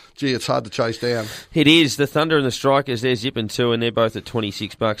 200, gee, it's hard to chase down. It is. The Thunder and the Strikers, they're zipping two, and they're both at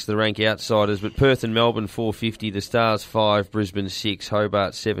 $26, the rank outsiders. But Perth and Melbourne, 450, the Stars 5, Brisbane 6,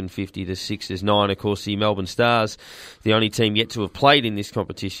 Hobart 750, the Sixers 9. Of course, the Melbourne Stars, the only team yet to have played in this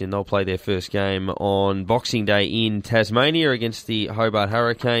competition. They'll play their first game on Boxing Day in Tasmania against the Hobart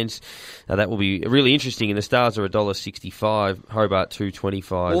Hurricanes. That will be really interesting, and the Stars are $1.65, Hobart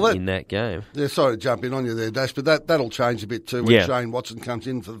 $2.25 in that game. Yeah, sorry to jump in on you there, Dash, but that'll change a bit too when Shane Watson comes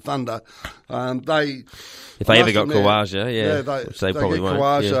in for the Thunder. If they ever got Khawaja, which they probably won't.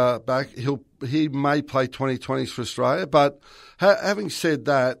 Khawaja back, he may play 2020s for Australia, but having said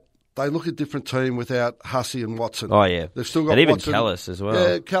that, they look a different team without Hussey and Watson. Oh, yeah. They've still got and even Watson. Callis as well.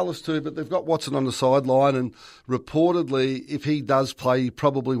 Yeah, Callis too, but they've got Watson on the sideline, and reportedly, if he does play, he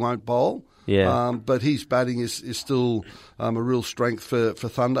probably won't bowl. Yeah. But his batting is still a real strength for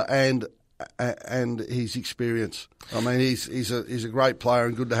Thunder and his experience. I mean, he's a great player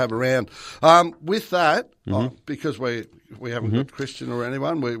and good to have around. With that, because we're we haven't got Christian or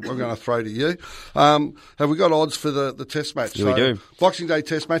anyone, we're going to throw to you. Have we got odds for the Test match? Yeah, we do. Boxing Day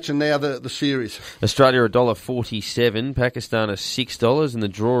Test match, and now the series. Australia $1.47, Pakistan is $6, and the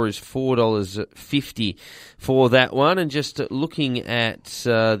draw is $4.50 for that one. And just looking at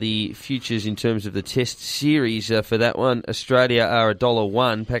the futures in terms of the Test series for that one, Australia are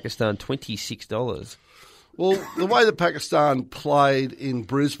 $1.01, Pakistan $26. Well, the way that Pakistan played in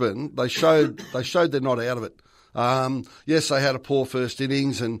Brisbane, they showed they're not out of it. Yes, they had a poor first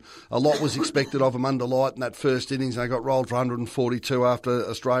innings, and a lot was expected of them under light in that first innings. They got rolled for 142 after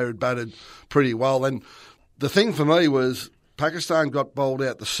Australia had batted pretty well. And the thing for me was Pakistan got bowled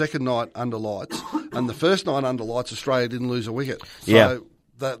out the second night under lights, and the first night under lights, Australia didn't lose a wicket. So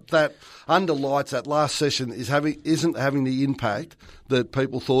that under lights, that last session isn't having the impact that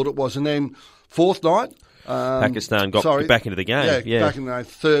people thought it was. And then fourth night, Pakistan got back into the game. Back in the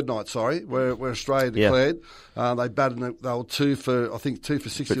third night, where Australia declared. They batted, they were 2 for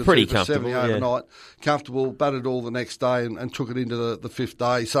 60 or 2 for 70 overnight. Comfortable, batted all the next day and took it into the fifth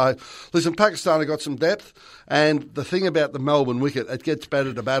day. So, listen, Pakistan have got some depth, and the thing about the Melbourne wicket, it gets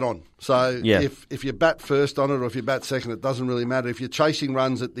better to bat on. So if you bat first on it or if you bat second, it doesn't really matter. If you're chasing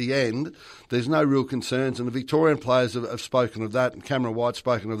runs at the end, there's no real concerns, and the Victorian players have spoken of that, and Cameron White's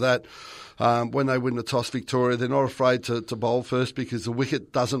spoken of that. When they win the toss, Victoria, they're not afraid to bowl first because the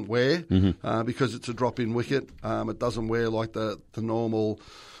wicket doesn't wear, because it's a drop-in wicket. It doesn't wear like the normal,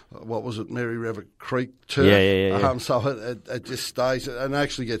 what was it, Mary River Creek turf. So it just stays and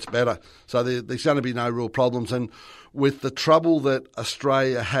actually gets better. So there's going to be no real problems. And with the trouble that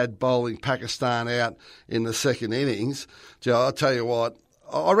Australia had bowling Pakistan out in the second innings, I'll tell you what,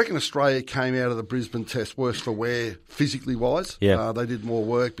 I reckon Australia came out of the Brisbane Test worse for wear physically wise. They did more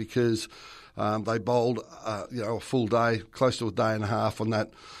work because they bowled a full day, close to a day and a half on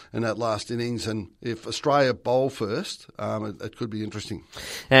that in that last innings. And if Australia bowl first, it could be interesting.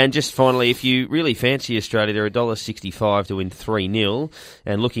 And just finally, if you really fancy Australia, they're $1.65 to win 3-0.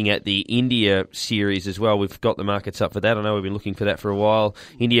 And looking at the India series as well, we've got the markets up for that. I know we've been looking for that for a while.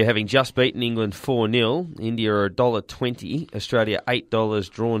 India having just beaten England 4-0. India are $1.20. Australia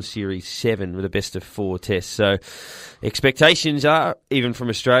 $8, drawn series 7 with a best of 4 tests. So expectations are, even from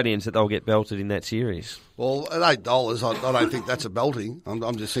Australians, that they'll get belted in that series. Well, at $8, I don't think that's a belting.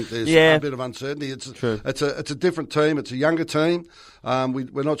 I'm just think there's a bit of uncertainty. It's a different team. It's a younger team.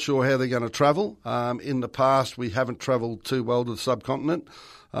 We're not sure how they're going to travel. In the past, we haven't travelled too well to the subcontinent.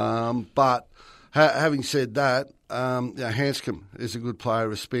 But having said that, Hanscom is a good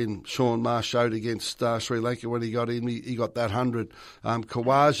player of spin. Sean Marsh showed against Sri Lanka when he got in. He got that 100.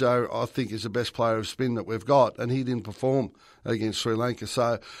 Kawajo, I think, is the best player of spin that we've got, and he didn't perform against Sri Lanka.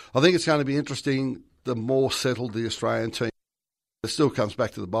 So I think it's going to be interesting. The more settled the Australian team, it still comes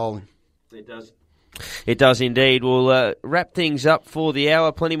back to the bowling. It does. It does indeed. We'll wrap things up for the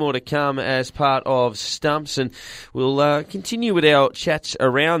hour. Plenty more to come as part of Stumps, and we'll continue with our chats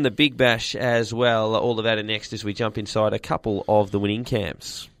around the Big Bash as well. All of that and next as we jump inside a couple of the winning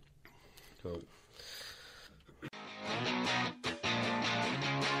camps. Cool.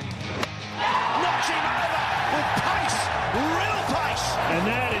 Knocks him over with pace, real pace. And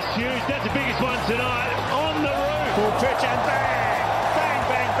that is huge. That's the biggest one tonight. On the roof. Full pitch and bang, bang,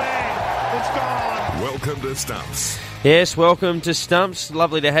 bang, bang. It's gone. Welcome to Stumps. Yes, welcome to Stumps.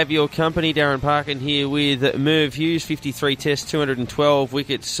 Lovely to have your company. Darren Parkin here with Merv Hughes. 53 tests, 212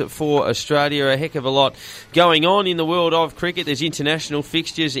 wickets for Australia. A heck of a lot going on in the world of cricket. There's international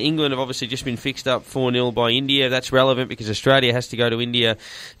fixtures. England have obviously just been fixed up 4-0 by India. That's relevant because Australia has to go to India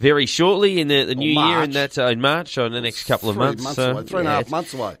very shortly in the new year, and that's in March, or in the next couple of months. 3.5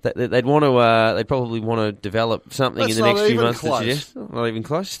 months away. They'd want to. They'd probably want to develop something in the next few months. Close. Not even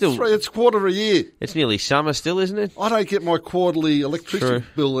close. Still, it's a quarter of a year. It's nearly summer still, isn't it? I don't get my quarterly electricity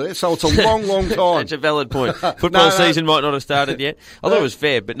bill there, so it's a long, long time. That's a valid point. Football season might not have started yet. Although it was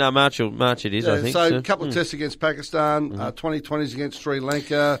Feb, but no, March it is, I think. So a couple of tests against Pakistan, 2020s against Sri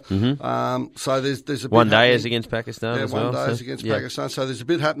Lanka. So there's a bit one day is against Pakistan as well. One day is against Pakistan. So there's a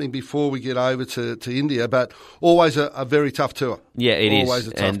bit happening before we get over to India, but always a very tough tour. Yeah, it is. Always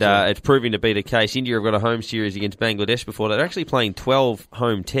a tough and tour. It's proving to be the case. India have got a home series against Bangladesh before. They're actually playing 12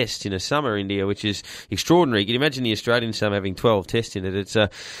 home tests in a summer, India, which is extraordinary. You can imagine the Australian summer having 12 tests in it. It's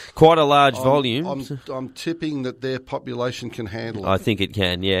quite a large volume. I'm tipping that their population can handle it. I think it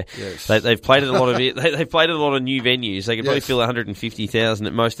can, yeah. Yes. They've played at a lot of they've played at a lot of new venues. They could probably fill 150,000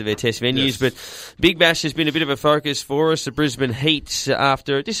 at most of their test venues. But Big Bash has been a bit of a focus for us. The Brisbane Heat,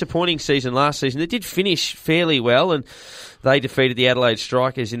 after a disappointing season last season, they did finish fairly well, and they defeated the Adelaide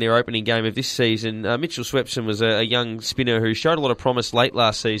Strikers in their opening game of this season. Mitchell Swepson was a young spinner who showed a lot of promise late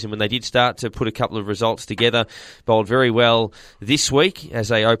last season when they did start to put a couple of results together. Bowled very well this week as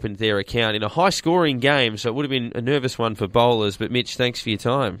they opened their account in a high-scoring game, so it would have been a nervous one for bowlers. But Mitch, thanks for your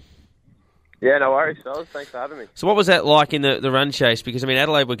time. Yeah, no worries, fellas. Thanks for having me. So what was that like in the run chase? Because, I mean,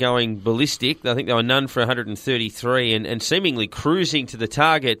 Adelaide were going ballistic. I think they were none for 133 and seemingly cruising to the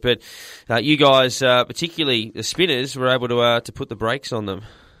target. But you guys, particularly the spinners, were able to put the brakes on them.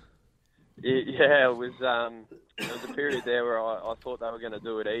 Yeah, it was a period there where I thought they were going to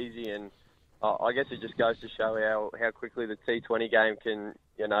do it easy. And I guess it just goes to show how quickly the T20 game can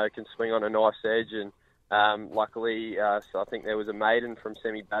swing on a nice edge. And luckily, so I think there was a maiden from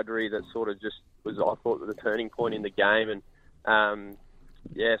Semi Badri that sort of just was, I thought, the turning point in the game, and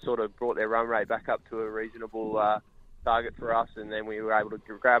sort of brought their run rate back up to a reasonable target for us, and then we were able to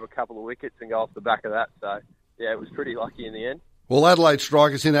grab a couple of wickets and go off the back of that. So yeah, it was pretty lucky in the end. Well, Adelaide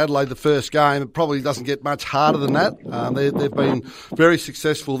Strikers in Adelaide the first game. It probably doesn't get much harder than that. They've been very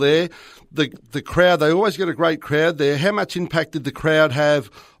successful there. The crowd, they always get a great crowd there. How much impact did the crowd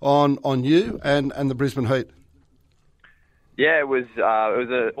have on you and the Brisbane Heat? Yeah, it was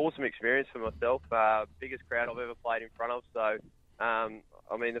an awesome experience for myself. Biggest crowd I've ever played in front of. So, I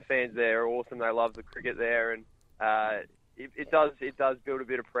mean, the fans there are awesome. They love the cricket there, and it does build a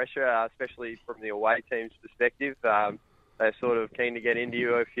bit of pressure, especially from the away team's perspective. They're sort of keen to get into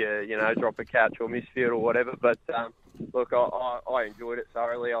you if you drop a catch or misfield or whatever. But look, I enjoyed it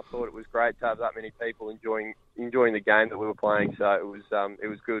thoroughly. I thought it was great to have that many people enjoying the game that we were playing. So it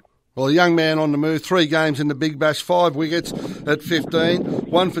was good. Well, a young man on the move, 3 games in the Big Bash, 5 wickets at 15,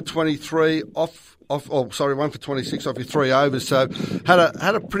 1 for 23 1 for 26 off your 3 overs. So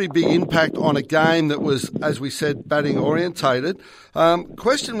had a pretty big impact on a game that was, as we said, batting orientated.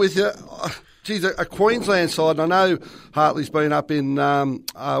 Question with you. Geez, a Queensland side, and I know Hartley's been up in,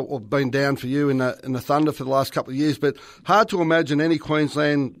 or been down for you in the Thunder for the last couple of years, but hard to imagine any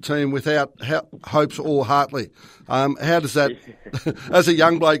Queensland team without Hopes or Hartley. How does that, as a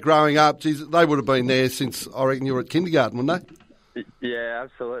young bloke growing up, geez, they would have been there since, I reckon, you were at kindergarten, wouldn't they? Yeah,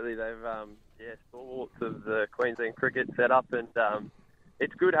 absolutely. They've, stalwarts of the Queensland cricket set up, and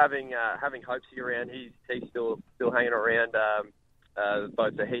it's good having Hopesy around. He's still hanging around.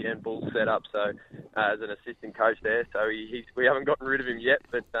 Both the Heat and Bulls set up, so as an assistant coach there, so we haven't gotten rid of him yet.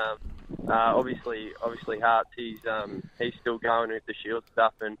 But obviously Hart, he's still going with the Shield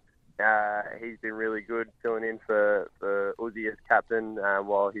stuff, and he's been really good filling in for Uzi as captain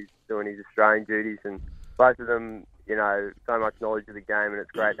while he's doing his Australian duties. And both of them, so much knowledge of the game, and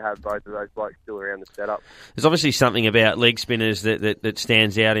it's great to have both of those blokes still around the setup. There's obviously something about leg spinners that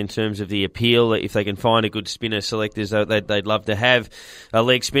stands out in terms of the appeal. If they can find a good spinner, selectors, they'd love to have a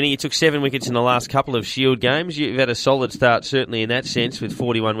leg spinner. You took 7 wickets in the last couple of Shield games. You've had a solid start, certainly in that sense, with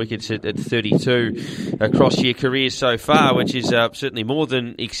 41 wickets at 32 across your career so far, which is certainly more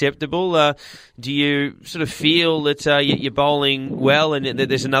than acceptable. Do you sort of feel that you're bowling well and that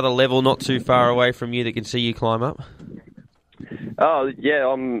there's another level not too far away from you that can see you climb up? Oh yeah,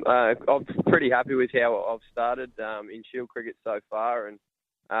 I'm pretty happy with how I've started in Shield cricket so far, and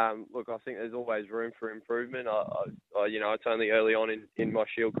look, I think there's always room for improvement. It's only early on in my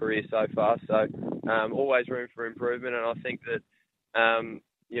Shield career so far, so always room for improvement, and I think that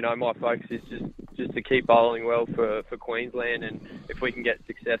my focus is just to keep bowling well for Queensland, and if we can get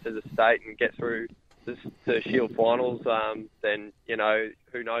success as a state and get through to Shield finals, then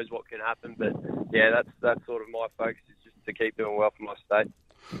who knows what can happen. But yeah, that's sort of my focus, is just to keep doing well for my state.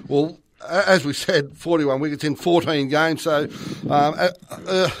 Well, as we said, 41 wickets in 14 games, so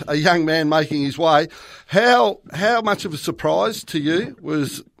a young man making his way. How much of a surprise to you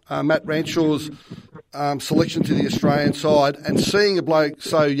was Matt Ranshaw's selection to the Australian side, and seeing a bloke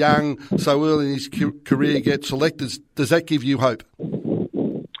so young, so early in his career get selected? Does that give you hope?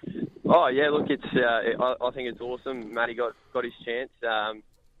 Oh yeah, look, I think it's awesome. Matty got his chance.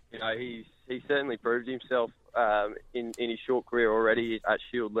 He's certainly proved himself in his short career already at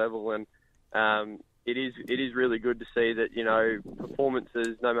Shield level, and it is really good to see that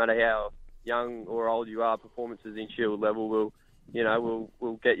performances, no matter how young or old you are, performances in Shield level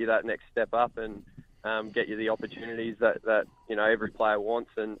will get you that next step up and get you the opportunities that every player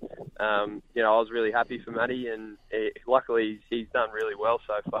wants. And I was really happy for Matty, and luckily he's done really well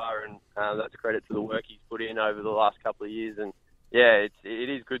so far, and that's credit to the work he's put in over the last couple of years. And yeah, it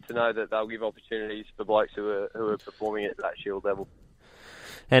is good to know that they'll give opportunities for blokes who are performing at that Shield level.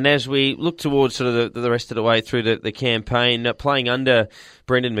 And as we look towards sort of the rest of the way through the campaign, playing under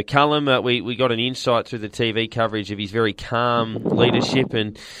Brendan McCullum, we got an insight through the TV coverage of his very calm leadership,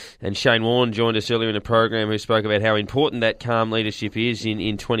 and Shane Warne joined us earlier in the program who spoke about how important that calm leadership is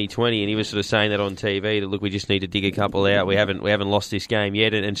in 2020, and he was sort of saying that on TV, that look, we just need to dig a couple out. We haven't lost this game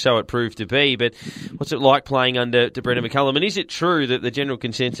yet, and so it proved to be. But what's it like playing under Brendan McCullum? And is it true that the general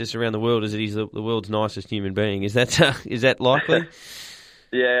consensus around the world is that he's the world's nicest human being? Is that likely?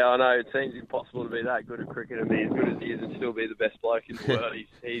 Yeah, I know. It seems impossible to be that good at cricket and be as good as he is and still be the best bloke in the world.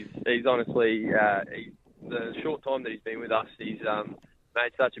 He's honestly, the short time that he's been with us, he's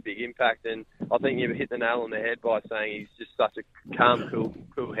made such a big impact. And I think you've hit the nail on the head by saying he's just such a calm,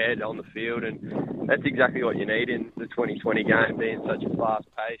 cool head on the field. And that's exactly what you need in the 2020 game, being such a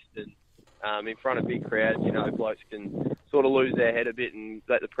fast-paced and in front of big crowds. You know, blokes can sort of lose their head a bit and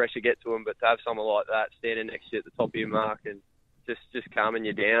let the pressure get to them. But to have someone like that standing next to you at the top of your mark and just calming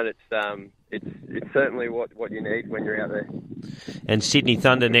you down, it's certainly what you need when you're out there. And Sydney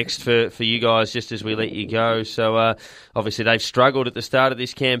Thunder next for you guys, just as we let you go. So obviously they've struggled at the start of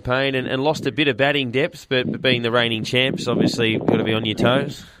this campaign and lost a bit of batting depth, but being the reigning champs, obviously you've got to be on your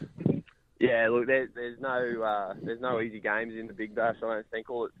toes. Yeah, look, there's no easy games in the Big Bash. I don't think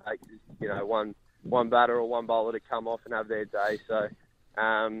all it takes is one batter or one bowler to come off and have their day. So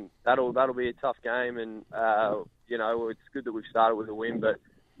that'll be a tough game, and it's good that we've started with a win, but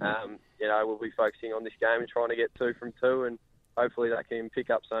we'll be focusing on this game and trying to get 2 from 2, and hopefully that can pick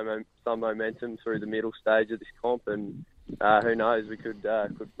up some momentum through the middle stage of this comp, and who knows, we could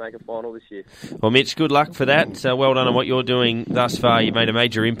make a final this year. Well, Mitch, good luck for that. Well done on what you're doing thus far. You've made a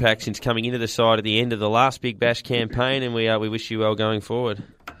major impact since coming into the side at the end of the last Big Bash campaign, and we wish you well going forward.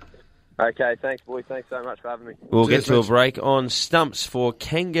 Okay, thanks, boys. Thanks so much for having me. We'll get to a break on Stumps for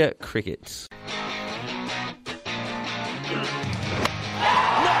Kanga Cricket.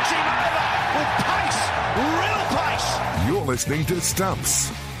 You're listening to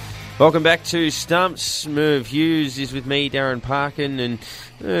Stumps. Welcome back to Stumps. Merv Hughes is with me, Darren Parkin, and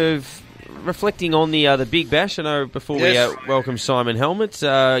reflecting on the Big Bash. I know before we welcome Simon Helmut,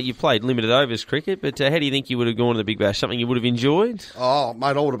 you played limited overs cricket, but how do you think you would have gone to the Big Bash? Something you would have enjoyed? Oh,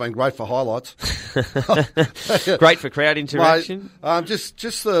 mate, I would have been great for highlights. Great for crowd interaction? Mate,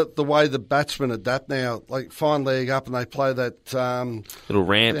 just the way the batsmen adapt now, like fine leg up and they play that little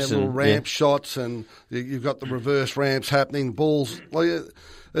ramps, ramp shots, and you've got the reverse ramps happening, balls.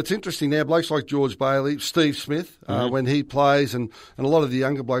 It's interesting now, blokes like George Bailey, Steve Smith, when he plays, and a lot of the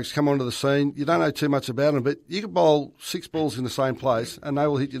younger blokes come onto the scene. You don't know too much about them, but you can bowl 6 balls in the same place, and they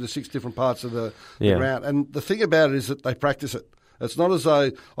will hit you to 6 different parts of the ground. And the thing about it is that they practice it. It's not as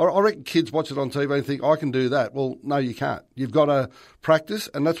though, I reckon kids watch it on TV and think, I can do that. Well, no, you can't. You've got to practice,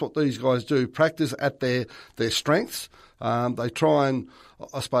 and that's what these guys do, practice at their strengths. They try and,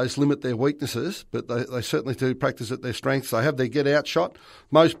 I suppose, limit their weaknesses, but they certainly do practice at their strengths. They have their get-out shot.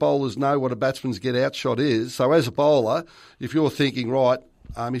 Most bowlers know what a batsman's get-out shot is. So as a bowler, if you're thinking, right,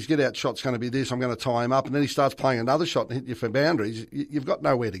 his get-out shot's going to be this, I'm going to tie him up, and then he starts playing another shot and hit you for boundaries, you've got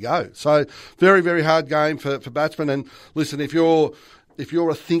nowhere to go. So very, very hard game for batsmen. And listen, if you're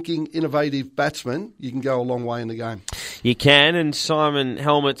a thinking, innovative batsman, you can go a long way in the game. You can, and Simon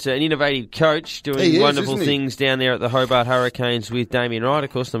Helmut's an innovative coach doing wonderful things down there at the Hobart Hurricanes with Damien Wright, of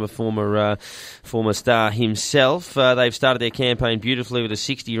course, a former star himself. They've started their campaign beautifully with a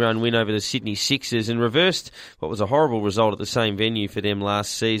 60-run win over the Sydney Sixers and reversed what was a horrible result at the same venue for them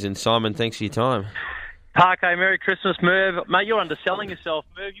last season. Simon, thanks for your time. Parko, Merry Christmas, Merv. Mate, you're underselling yourself.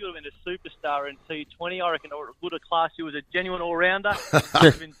 Merv, you would have been a superstar in T20. I reckon I would have classed you as a genuine all-rounder.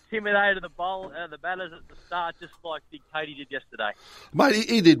 You've intimidated the batters at the start, just like Big Tatey did yesterday. Mate,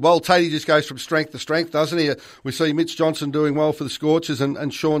 he did well. Tatey just goes from strength to strength, doesn't he? We see Mitch Johnson doing well for the Scorchers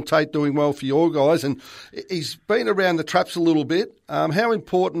and Sean Tate doing well for your guys. And he's been around the traps a little bit. How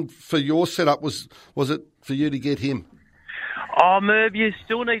important for your setup was it for you to get him? Oh, Merv, you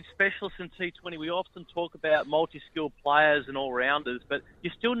still need specialists in T20. We often talk about multi-skilled players and all-rounders, but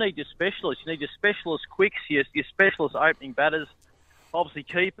you still need your specialists. You need your specialist quicks, your specialist opening batters, obviously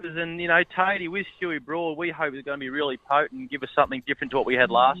keepers. And, Tatey with Stewie Broad, we hope is going to be really potent and give us something different to what we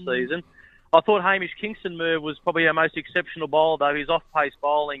had last season. I thought Hamish Kingston, Merv, was probably our most exceptional bowler, though. His off-pace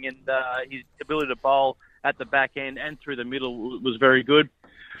bowling and his ability to bowl at the back end and through the middle was very good.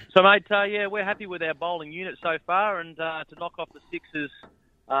 So, mate, we're happy with our bowling unit so far, and to knock off the Sixers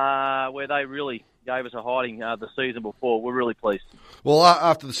where they really gave us a hiding the season before, we're really pleased. Well,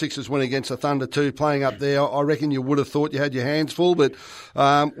 after the Sixers went against the Thunder too, playing up there, I reckon you would have thought you had your hands full, but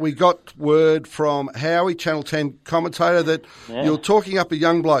we got word from Howie, Channel 10 commentator, that you're talking up a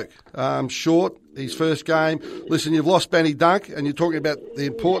young bloke, short, his first game. Listen, you've lost Benny Dunk, and you're talking about the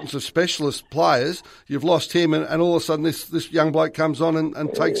importance of specialist players. You've lost him, and all of a sudden this young bloke comes on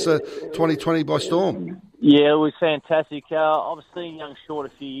and takes 2020 by storm. Yeah, it was fantastic. I was seeing young Short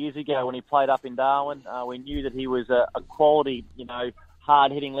a few years ago when he played up in Darwin. We knew that he was a quality,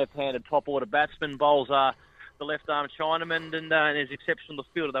 hard-hitting left-handed top-order batsman. Bowls the left-arm Chinaman, and is exceptional to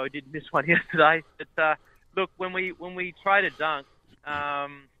the field, although he did miss one yesterday. But look, when we traded Dunk, I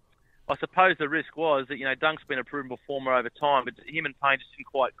suppose the risk was that, Dunk's been a proven performer over time, but him and Payne just didn't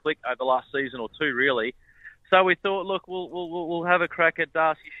quite click over the last season or two, really. So we thought, look, we'll have a crack at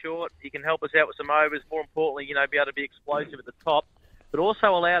Darcy Short. He can help us out with some overs. More importantly, be able to be explosive at the top, but also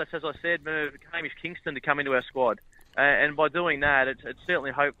allowed us, as I said, Hamish Kingston to come into our squad. And by doing that, it's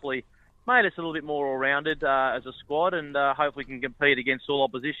certainly, hopefully, made us a little bit more all-rounded as a squad, and hopefully can compete against all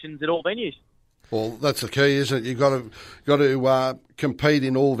oppositions at all venues. Well, that's the key, isn't it? You've got to compete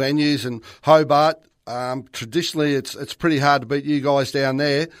in all venues, and Hobart. Traditionally, it's pretty hard to beat you guys down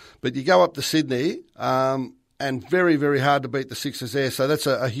there, but you go up to Sydney, and very, very hard to beat the Sixers there. So that's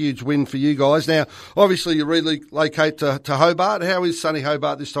a huge win for you guys. Now, obviously, you relocate to Hobart. How is sunny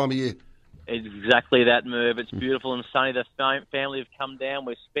Hobart this time of year? It's exactly that, Merv. It's beautiful and sunny. The family have come down.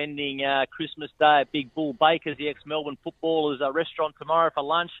 We're spending Christmas Day at Big Bull Bakers, the ex-Melbourne Footballers restaurant, tomorrow for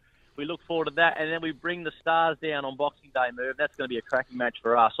lunch. We look forward to that, and then we bring the Stars down on Boxing Day, Merv. That's going to be a cracking match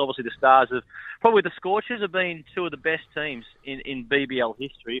for us. Obviously, the Stars probably the Scorchers have been two of the best teams in BBL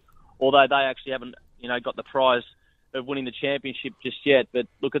history, although they actually haven't, got the prize of winning the championship just yet. But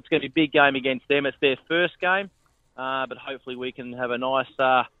look, it's going to be a big game against them. It's their first game, but hopefully we can have a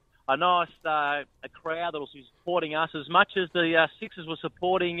crowd that will be supporting us as much as the Sixers were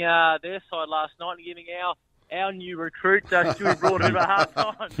supporting their side last night and giving our new recruit, Stewie Broad, a hard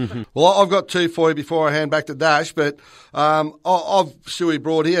time. Well, I've got two for you before I hand back to Dash, but of Stewie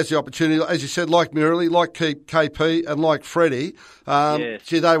Broad, he has the opportunity, as you said, like Murley, like KP, and like Freddie. Yes.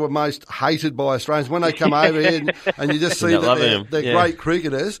 Gee, they were most hated by Australians. When they come over here and you just see that they're great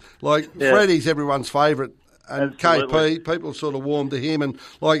cricketers, Freddie's everyone's favourite. And Absolutely. KP, people sort of warmed to him, and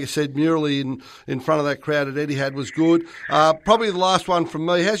like you said, Murley in front of that crowd at Etihad was good. Probably the last one from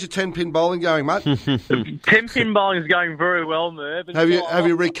me. How's your 10-pin bowling going, mate? 10-pin bowling is going very well, Merv. Have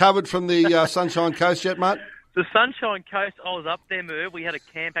you recovered from the Sunshine Coast yet, mate? The Sunshine Coast, I was up there, Merv. We had a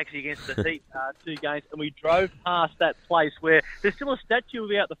camp actually against the Heat 2 games, and we drove past that place where there's still a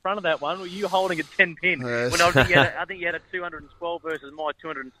statue out the front of that one. Were you holding a 10-pin? Yes. When I think you had a 212 versus my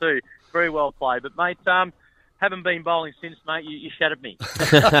 202. Very well played. But, mate, haven't been bowling since, mate. You shattered me.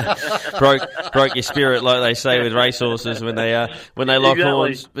 broke your spirit, like they say with racehorses when they lock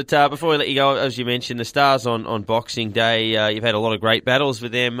horns. But before we let you go, as you mentioned, the Stars on Boxing Day, you've had a lot of great battles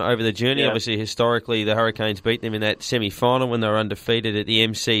with them over the journey. Yeah. Obviously, historically, the Hurricanes beat them in that semi-final when they were undefeated at the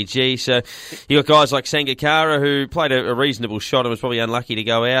MCG. So you got guys like Sangakkara, who played a reasonable shot and was probably unlucky to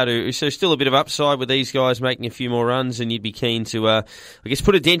go out. So still a bit of upside with these guys making a few more runs, and you'd be keen to,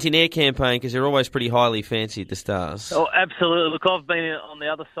 put a dent in their campaign because they're always pretty highly fancied. The Stars. Oh, absolutely. Look, I've been on the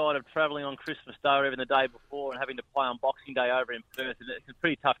other side of travelling on Christmas Day or even the day before and having to play on Boxing Day over in Perth, and it's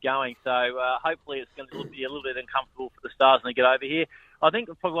pretty tough going. So hopefully it's going to be a little bit uncomfortable for the Stars when they get over here. I think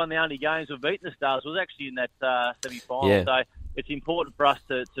probably one of the only games we've beaten the Stars was actually in that semi-final. Yeah. So it's important for us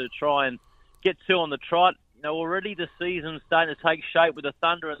to try and get two on the trot. Already the season's starting to take shape with the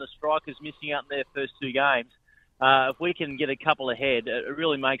Thunder and the Strikers missing out in their first two games. If we can get a couple ahead, it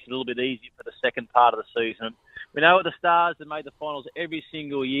really makes it a little bit easier for the second part of the season. We know with the Stars have made the finals every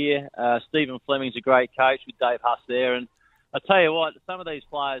single year. Stephen Fleming's a great coach with Dave Huss there. And I tell you what, some of these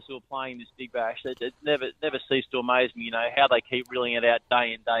players who are playing this Big Bash, it never cease to amaze me, how they keep reeling it out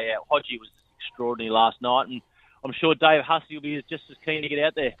day in, day out. Hodgie was extraordinary last night, and I'm sure Dave Hussey will be just as keen to get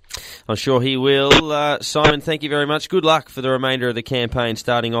out there. I'm sure he will. Simon, thank you very much. Good luck for the remainder of the campaign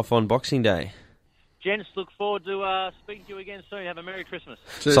starting off on Boxing Day. Gents, look forward to speaking to you again soon. Have a Merry Christmas.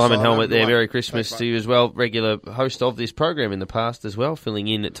 Cheers, Simon Helmet there. Merry Christmas to you as well. Regular host of this program in the past as well, filling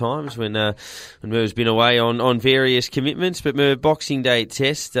in at times when Merv's been away on various commitments. But Merv, Boxing Day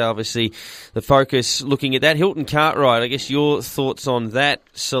test, obviously the focus looking at that. Hilton Cartwright, I guess your thoughts on that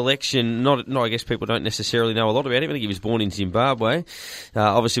selection. I guess people don't necessarily know a lot about him. I think he was born in Zimbabwe.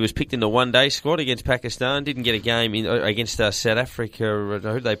 Obviously was picked in the one-day squad against Pakistan. Didn't get a game against South Africa. Who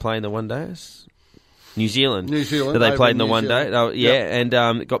did they play in the one-days? New Zealand. That they played in the one day. And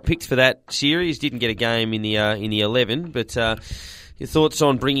got picked for that series. Didn't get a game in the 11, but Your thoughts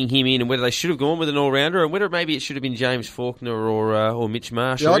on bringing him in and whether they should have gone with an all-rounder and whether maybe it should have been James Faulkner or Mitch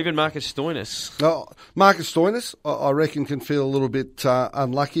Marsh or even Marcus Stoinis? No, Marcus Stoinis, I reckon, can feel a little bit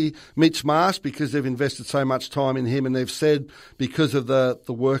unlucky. Mitch Marsh, because they've invested so much time in him and they've said because of the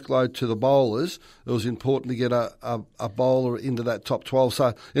workload to the bowlers, it was important to get a bowler into that top 12,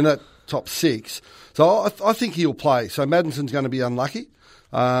 so in that top 6. So I think he'll play. So Maddison's going to be unlucky.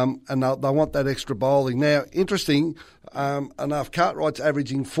 And they'll want that extra bowling. Now, interesting enough, Cartwright's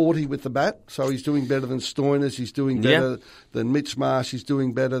averaging 40 with the bat, so he's doing better than Stoinis, he's doing better than Mitch Marsh, he's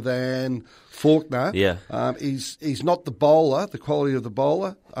doing better than Faulkner. Yeah. He's not the bowler, the quality of the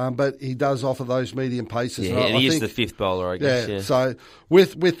bowler, but he does offer those medium paces. Yeah, and he is the fifth bowler, I guess. Yeah. So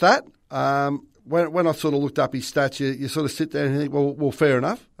with that, when I sort of looked up his stats, you sort of sit there and think, well, fair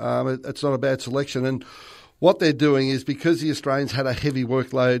enough. It's not a bad selection. And what they're doing is, because the Australians had a heavy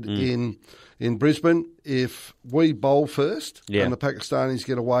workload in Brisbane, if we bowl first and the Pakistanis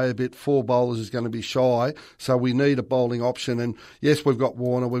get away a bit, 4 bowlers is going to be shy. So we need a bowling option. And yes, we've got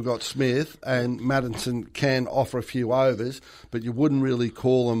Warner, we've got Smith, and Maddison can offer a few overs, but you wouldn't really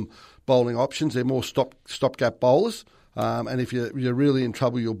call them bowling options. They're more stopgap bowlers. And if you're really in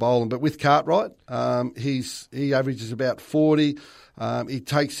trouble, you'll bowl them. But with Cartwright, he averages about 40. He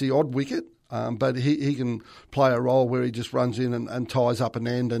takes the odd wicket. But he can play a role where he just runs in and ties up an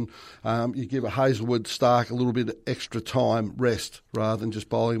end, and you give a Hazelwood, Stark a little bit of extra time rest rather than just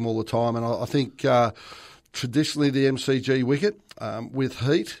bowling him all the time. And I think traditionally the MCG wicket with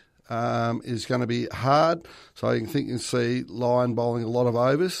heat is going to be hard. So you can see Lyon bowling a lot of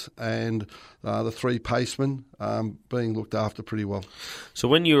overs and the 3 pacemen being looked after pretty well. So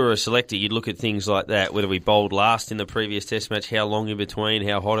when you were a selector, you'd look at things like that, whether we bowled last in the previous test match, how long in between,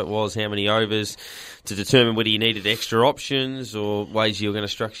 how hot it was, how many overs, to determine whether you needed extra options or ways you were going to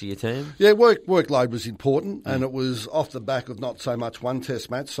structure your team? Yeah, workload was important, and it was off the back of not so much one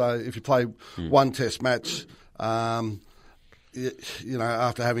test match. So if you play one test match,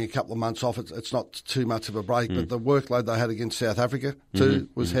 after having a couple of months off, it's not too much of a break. But the workload they had against South Africa too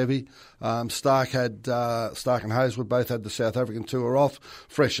was heavy. Stark and Hazelwood both had the South African tour off,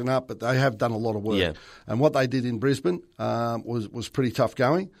 freshen up, but they have done a lot of work. Yeah. And what they did in Brisbane was pretty tough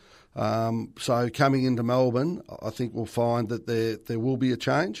going. So coming into Melbourne, I think we'll find that there will be a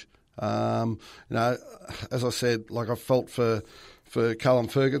change. As I said, like I felt for Callum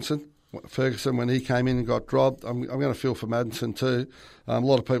Ferguson when he came in and got dropped. I'm going to feel for Maddison too. A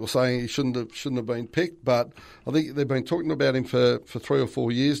lot of people saying he shouldn't have been picked, but I think they've been talking about him for 3 or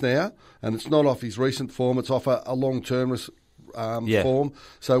 4 years now, and it's not off his recent form. It's off a long-term form.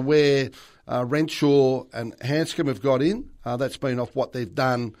 So where Renshaw and Hanscom have got in, that's been off what they've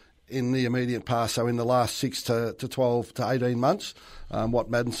done in the immediate past. So in the last 6 to 12 to 18 months, what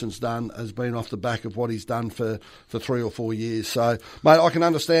Maddison's done has been off the back of what he's done for 3 or 4 years. So, mate, I can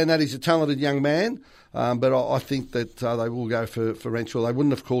understand that. He's a talented young man, but I think that they will go for Renshaw. They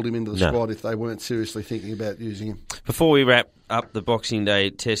wouldn't have called him into the squad if they weren't seriously thinking about using him. Before we wrap up the Boxing Day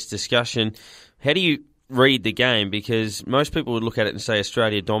test discussion, how do you read the game? Because most people would look at it and say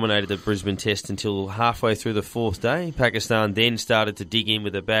Australia dominated the Brisbane test until halfway through the 4th day. Pakistan then started to dig in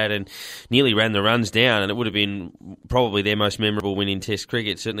with a bat and nearly ran the runs down, and it would have been probably their most memorable win in test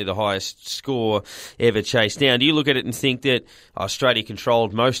cricket, certainly the highest score ever chased down. Do you look at it and think that Australia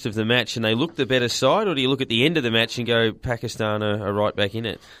controlled most of the match and they looked the better side, or do you look at the end of the match and go Pakistan are right back in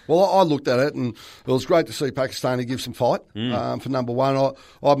it? Well, I looked at it and it was great to see Pakistani give some fight for number one.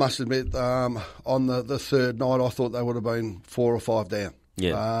 I must admit, on the third night, I thought they would have been 4 or 5 down.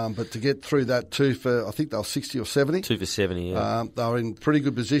 Yeah. But to get through that 2 for, I think they were 60 or 70. 2 for 70, yeah. They were in pretty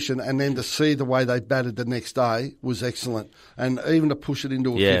good position, and then to see the way they batted the next day was excellent. And even to push it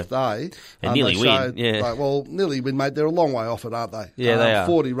into a 5th day. And nearly win, nearly win, mate. They're a long way off it, aren't they? Yeah, they are.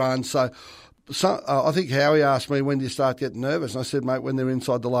 40 runs, so I think Howie asked me, when do you start getting nervous? And I said, mate, when they're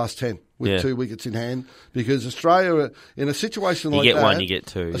inside the last 10 with 2 wickets in hand. Because Australia, in a situation like that... You get 1, you get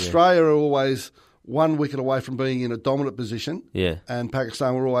 2. Australia are always 1 wicket away from being in a dominant position. Yeah. And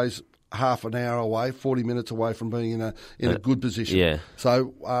Pakistan were always half an hour away, 40 minutes away from being in a good position. Yeah.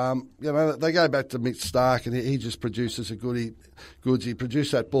 So, they go back to Mitch Stark, and he just produces a goods. He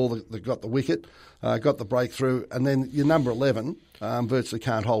produced that ball that got the wicket, got the breakthrough, and then your number 11 virtually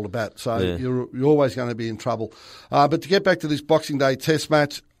can't hold a bat. So you're always going to be in trouble. But to get back to this Boxing Day test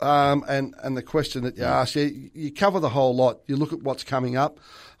match, and the question that you asked, you cover the whole lot. You look at what's coming up.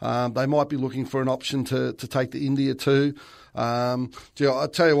 They might be looking for an option to take to India too. I'll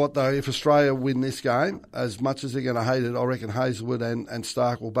tell you what, though, if Australia win this game, as much as they're going to hate it, I reckon Hazelwood and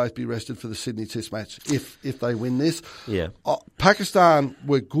Stark will both be rested for the Sydney Test match if they win this. Yeah. Pakistan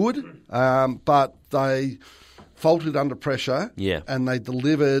were good, but they faltered under pressure, and they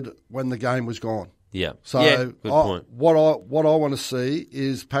delivered when the game was gone. Yeah. So good point. what I want to see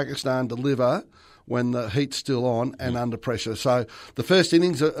is Pakistan deliver when the heat's still on and under pressure. So the first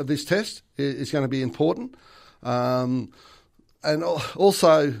innings of this test is going to be important. And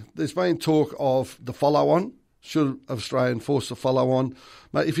also, there's been talk of the follow-on. Should Australia enforce the follow-on?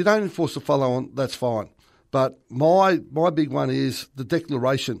 Mate, if you don't enforce the follow-on, that's fine. But my big one is the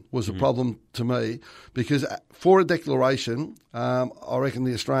declaration was a problem to me, because for a declaration, I reckon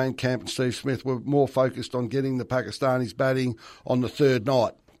the Australian camp and Steve Smith were more focused on getting the Pakistanis batting on the third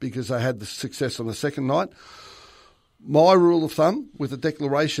night because they had the success on the second night. My rule of thumb with a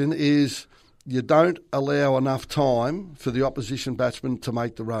declaration is you don't allow enough time for the opposition batsman to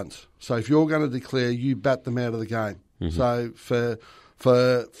make the runs. So if you're going to declare, you bat them out of the game. So for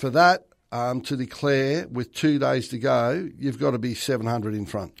that, to declare with 2 days to go, you've got to be 700 in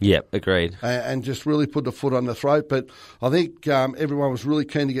front. Yep, agreed. And just really put the foot on the throat. But I think everyone was really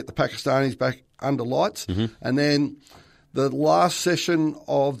keen to get the Pakistanis back under lights. And then the last session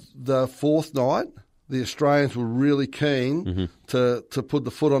of the fourth night, the Australians were really keen to put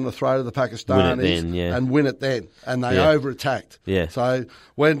the foot on the throat of the Pakistanis and win it then. And they over-attacked. Yeah. So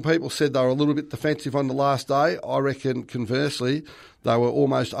when people said they were a little bit defensive on the last day, I reckon conversely they were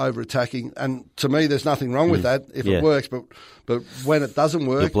almost over-attacking. And to me, there's nothing wrong with that if it works. But when it doesn't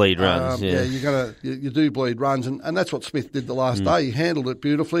work, you bleed runs. You do bleed runs. And that's what Smith did the last day. He handled it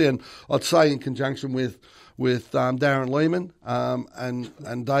beautifully. And I'd say in conjunction with Darren Lehman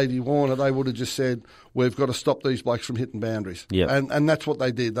and Davey Warner, they would have just said, we've got to stop these blokes from hitting boundaries. Yep. And that's what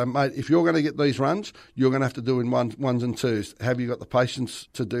they did. Mate, if you're going to get these runs, you're going to have to do in ones and twos. Have you got the patience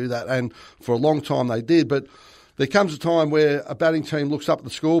to do that? And for a long time they did. But there comes a time where a batting team looks up at the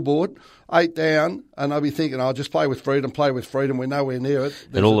scoreboard, 8 down, and they'll be thinking, I'll just play with freedom. We're nowhere near it.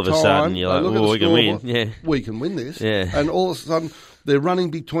 And all of a sudden you're like, we can win. Yeah. We can win this. Yeah. And all of a sudden their running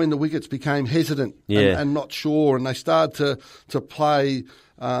between the wickets became hesitant and not sure, and they started to play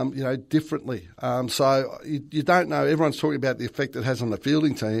differently. So you don't know. Everyone's talking about the effect it has on the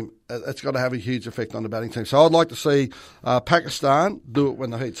fielding team. It's got to have a huge effect on the batting team. So I'd like to see Pakistan do it when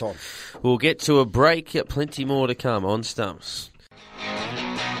the heat's on. We'll get to a break. Plenty more to come on Stumps. Knocks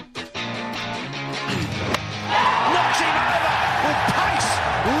him over with pace,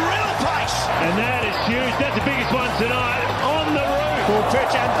 real pace. And that is huge. That's the biggest one tonight. On the roof. Full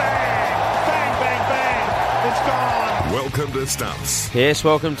pitch and bang. Bang, bang, bang. It's gone. Welcome to Stumps. Yes,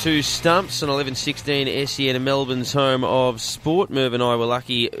 welcome to Stumps on 11:16 SEN, Melbourne's home of sport. Merv and I were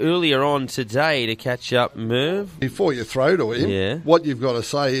lucky earlier on today to catch up. Merv? Before you throw to him, what you've got to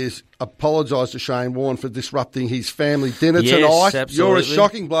say is apologise to Shane Warne for disrupting his family dinner tonight. Absolutely. You're a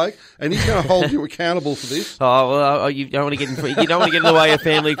shocking bloke, and he's going to hold you accountable for this. Oh well, you don't want to get in the way of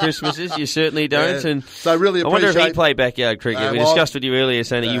family Christmases. You certainly don't. Yeah. And so really, I wonder if he'd play backyard cricket. We discussed with you earlier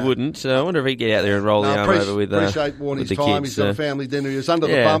saying that you wouldn't. So I wonder if he'd get out there and roll the arm over with. Appreciate Warne's the time. kids, He's got a family dinner. He was under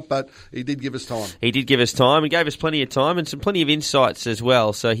the bump, but he did give us time. He did give us time and gave us plenty of time and plenty of insights as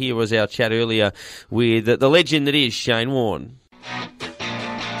well. So here was our chat earlier with the legend that is Shane Warne.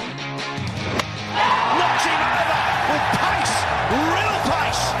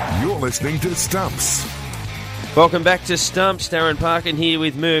 You're listening to Stumps. Welcome back to Stumps. Darren Parkin here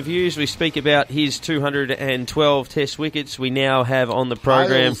with Merv Hughes. We speak about his 212 Test wickets. We now have on the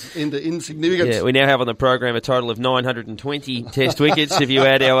program into insignificance. Yeah, we now have on the program a total of 920 Test wickets. If you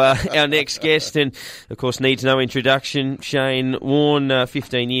add our next guest, and of course needs no introduction, Shane Warne,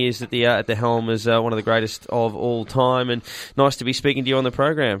 15 years at the helm as one of the greatest of all time, and nice to be speaking to you on the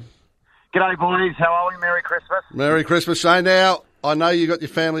program. G'day boys, how are we? Merry Christmas. Merry Christmas, Shane. Now, I know you got your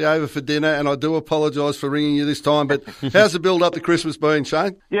family over for dinner, and I do apologise for ringing you this time, but how's the build-up to Christmas been,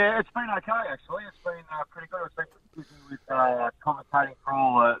 Shane? Yeah, it's been okay, actually. It's been pretty good. It's been busy with commentating for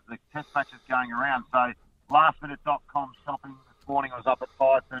all the test matches going around. So, lastminute.com shopping this morning, I was up at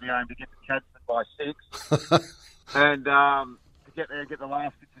 5:30am to get to Chadstone by 6. And to get there and get the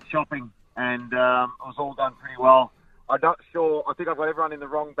last bits of shopping, and it was all done pretty well. I'm not sure. I think I've got everyone in the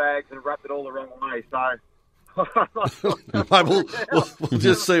wrong bags and wrapped it all the wrong way, so... we'll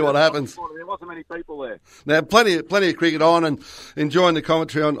just see what happens. There wasn't many people there. Now, plenty of cricket on, and enjoying the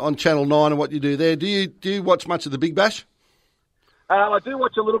commentary on Channel 9 and what you do there. Do you watch much of the Big Bash? I do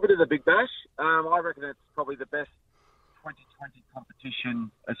watch a little bit of the Big Bash. I reckon it's probably the best 2020 competition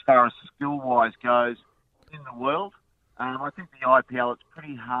as far as skill-wise goes in the world. I think the IPL, it's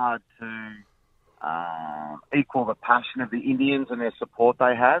pretty hard to equal the passion of the Indians and their support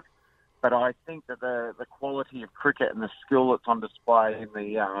they have. But I think that the quality of cricket and the skill that's on display in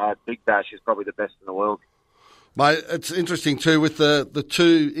the Big Bash is probably the best in the world. Mate, it's interesting too with the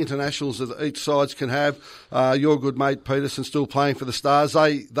two internationals that each sides can have. Your good mate Peterson still playing for the Stars.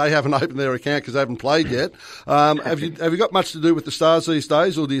 They haven't opened their account because they haven't played yet. Have you got much to do with the Stars these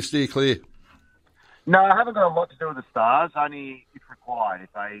days, or do you steer clear? No, I haven't got a lot to do with the Stars, only if required.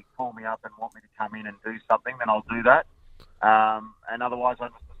 If they call me up and want me to come in and do something, then I'll do that. And otherwise, I'm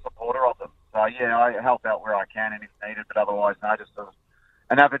just a supporter of them. So, yeah, I help out where I can and if needed, but otherwise, no, just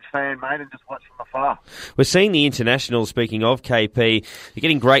an avid fan, mate, and just watch from afar. We're seeing the internationals, speaking of KP, they're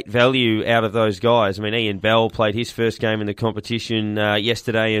getting great value out of those guys. I mean, Ian Bell played his first game in the competition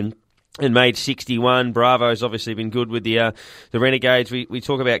yesterday and made 61. Bravo's obviously been good with the Renegades. We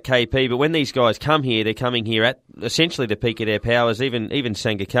talk about KP, but when these guys come here, they're coming here at essentially the peak of their powers. Even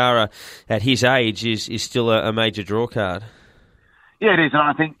Sangakkara at his age is still a major draw card. Yeah, it is, and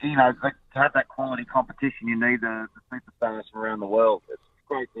I think, to have that quality competition, you need the superstars from around the world. It's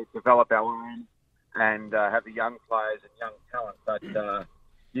great to develop our own and have the young players and young talent, but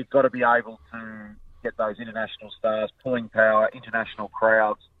you've got to be able to get those international stars, pulling power, international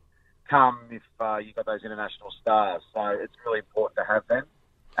crowds come if you've got those international stars. So it's really important to have them.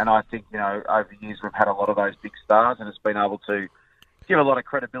 And I think, over the years we've had a lot of those big stars, and it's been able to give a lot of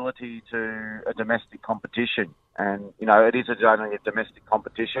credibility to a domestic competition. And, it is only a domestic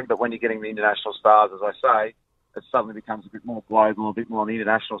competition, but when you're getting the international stars, as I say, it suddenly becomes a bit more global, a bit more on the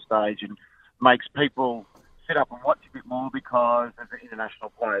international stage, and makes people sit up and watch a bit more because there's international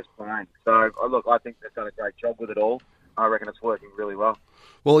players playing. So, look, I think they've done a great job with it all. I reckon it's working really well.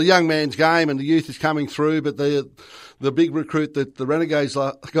 Well, a young man's game and the youth is coming through, but the big recruit that the Renegades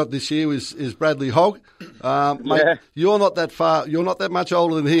got this year is Bradley Hogg. Mate, you're not that far. You're not that much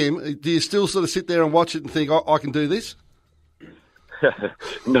older than him. Do you still sort of sit there and watch it and think, I can do this?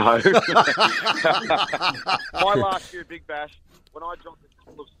 No. My last year Big Bash, when I dropped a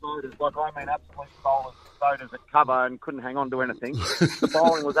couple of sodas, absolutely bowling sodas at cover and couldn't hang on to anything. The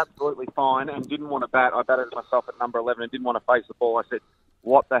bowling was absolutely fine and didn't want to bat. I batted myself at number 11 and didn't want to face the ball. I said,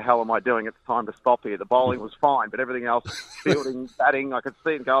 what the hell am I doing? It's time to stop here. The bowling was fine, but everything else, fielding, batting, I could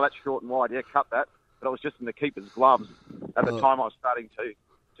see and go, that's short and wide. Yeah, cut that. But I was just in the keeper's gloves. At the time I was starting to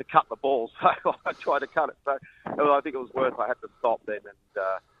cut the ball, so I tried to cut it. So I think it was worth. I had to stop then, and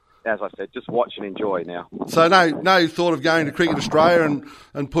as I said, just watch and enjoy now. So no thought of going to Cricket Australia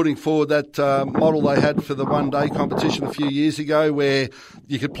and putting forward that model they had for the one-day competition a few years ago, where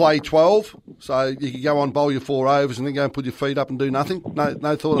you could play 12, so you could go on, bowl your 4 overs, and then go and put your feet up and do nothing.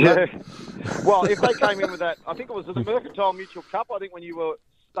 No thought of that. Well, if they came in with that, I think it was the Mercantile Mutual Cup. I think when you were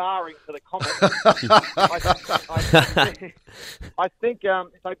starring for the comment. I think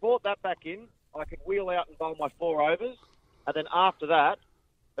if they brought that back in, I could wheel out and bowl my 4 overs, and then after that,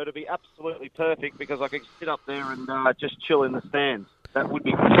 it would be absolutely perfect because I could sit up there and just chill in the stands. That would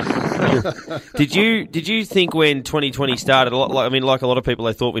be good. Did you think when 2020 started, like a lot of people,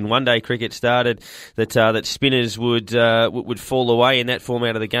 they thought when one-day cricket started that spinners would fall away in that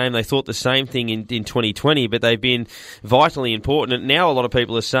format of the game? They thought the same thing in 2020, but they've been vitally important. And now a lot of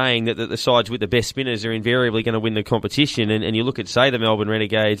people are saying that the sides with the best spinners are invariably going to win the competition. And you look at, say, the Melbourne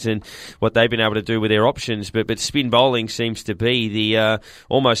Renegades and what they've been able to do with their options, but spin bowling seems to be the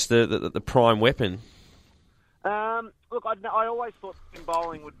almost the prime weapon. Look, I always thought spin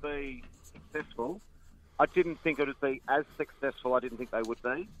bowling would be successful. I didn't think it would be as successful. I didn't think they would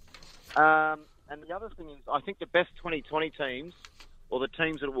be. And the other thing is, I think the best 2020 teams, or the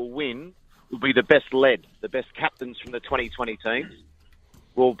teams that will win, will be the best led. The best captains from the 2020 teams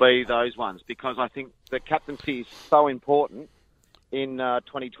will be those ones, because I think the captaincy is so important in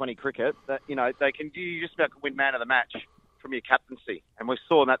 2020 cricket that, you just about win man of the match from your captaincy. And we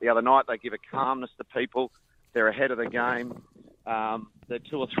saw that the other night. They give a calmness to people. They're ahead of the game. They're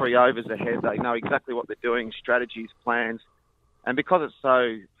 2 or 3 overs ahead. They know exactly what they're doing, strategies, plans. And because it's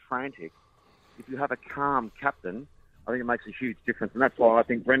so frantic, if you have a calm captain, I think it makes a huge difference. And that's why I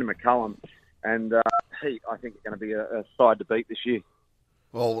think Brendan McCullum and Heat, I think, are going to be a side to beat this year.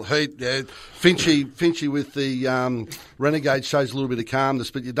 Well, Finchy with the Renegade shows a little bit of calmness,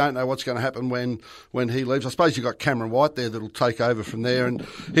 but you don't know what's going to happen when he leaves. I suppose you've got Cameron White there that'll take over from there, and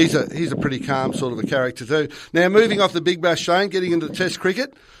he's a pretty calm sort of a character too. Now, moving off the Big Bash, Shane, getting into Test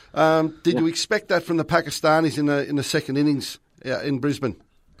cricket, did you expect that from the Pakistanis in the second innings in Brisbane?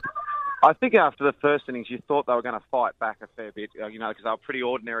 I think after the first innings, you thought they were going to fight back a fair bit, because they were pretty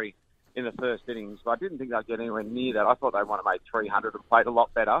ordinary in the first innings, but I didn't think they'd get anywhere near that. I thought they would have made 300 and played a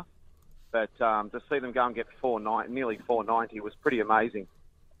lot better. But to see them go and get nearly 490 was pretty amazing.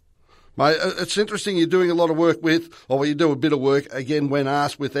 Mate, it's interesting. You're doing a lot of work you do a bit of work, again, when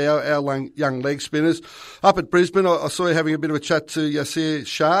asked, with our young leg spinners. Up at Brisbane, I saw you having a bit of a chat to Yasir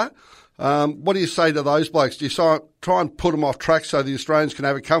Shah, What do you say to those blokes? Do you try and put them off track so the Australians can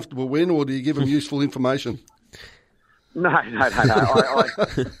have a comfortable win, or do you give them useful information? No.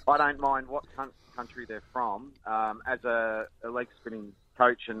 I don't mind what country they're from. As a leg spinning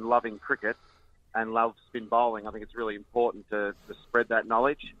coach and loving cricket and love spin bowling, I think it's really important to spread that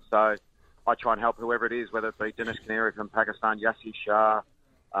knowledge. So I try and help whoever it is, whether it be Dinesh Kanari from Pakistan, Yasir Shah,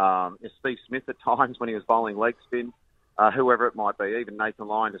 Steve Smith at times when he was bowling leg spin, whoever it might be. Even Nathan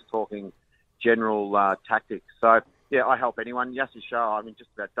Lyon is talking general tactics. So, yeah, I help anyone. Yasir Shah, I'm in just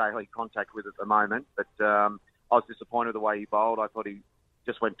about daily contact with at the moment, but I was disappointed with the way he bowled. I thought he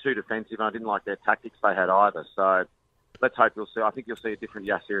just went too defensive, and I didn't like their tactics they had either. So let's hope I think you'll see a different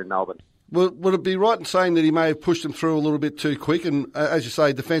Yasir in Melbourne. Would it be right in saying that he may have pushed him through a little bit too quick? And as you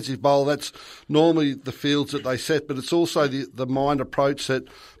say, defensive bowl, that's normally the fields that they set, but it's also the mind approach that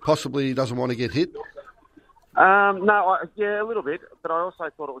possibly he doesn't want to get hit? A little bit, but I also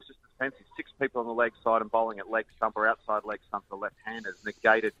thought it was just defensive. 6 people on the leg side and bowling at leg stump or outside leg stump to left-handers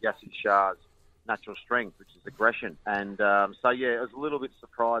negated Yasir Shah's natural strength, which is aggression. And I was a little bit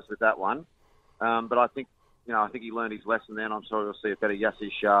surprised with that one. But I think he learned his lesson then. I'm sure we'll see a better Yasir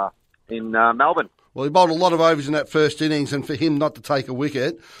Shah in Melbourne. Well, he bowled a lot of overs in that first innings, and for him not to take a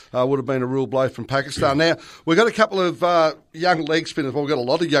wicket would have been a real blow from Pakistan. Now, we've got a couple of young leg spinners. Well, we've got a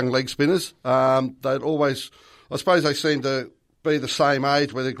lot of young leg spinners. They'd always, I suppose they seem to be the same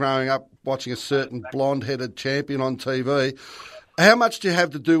age where they're growing up watching a certain blonde-headed champion on TV. How much do you have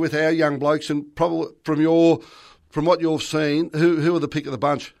to do with our young blokes, and probably from what you've seen, who are the pick of the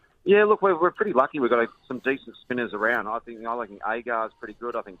bunch? Yeah, look, we're pretty lucky. We've got some decent spinners around. I think Agar's pretty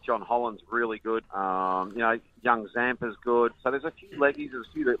good. I think John Holland's really good. Young Zampa's good. So there's a few leggies, there's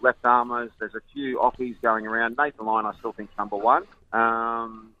a few left armers, there's a few offies going around. Nathan Lyon, I still think number one.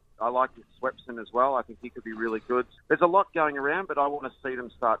 I like Swepson as well. I think he could be really good. There's a lot going around, but I want to see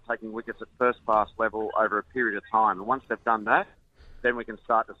them start taking wickets at first-class level over a period of time. And once they've done that, then we can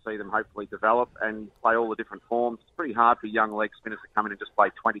start to see them hopefully develop and play all the different forms. It's pretty hard for young leg spinners to come in and just play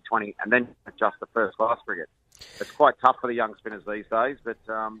 20-20 and then adjust the first-class cricket. It's quite tough for the young spinners these days, but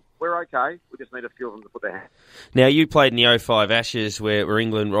we're okay. We just need a few of them to put their hand. Now, you played in the 05 Ashes where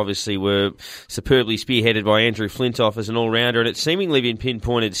England obviously were superbly spearheaded by Andrew Flintoff as an all-rounder, and it's seemingly been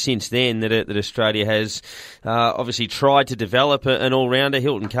pinpointed since then that Australia has obviously tried to develop an all-rounder.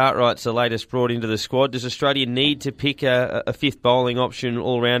 Hilton Cartwright's the latest brought into the squad. Does Australia need to pick a fifth bowling option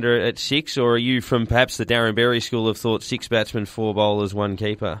all-rounder at 6, or are you from perhaps the Darren Berry school of thought, 6 batsmen, 4 bowlers, 1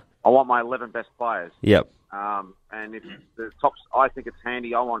 keeper? I want my 11 best players. Yep. And if the tops, I think it's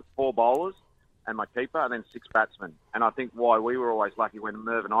handy. I want 4 bowlers and my keeper, and then 6 batsmen. And I think why we were always lucky when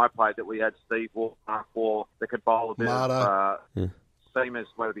Merv and I played that we had Steve Waugh that could bowl a bit of seamers,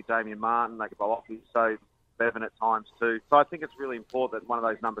 whether it be Damien Martin, they could bowl off. So Bevan at times too. So I think it's really important that one of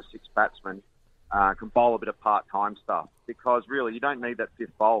those number 6 batsmen can bowl a bit of part-time stuff, because really you don't need that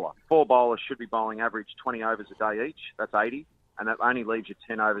 5th bowler. 4 bowlers should be bowling average 20 overs a day each. That's 80, and that only leaves you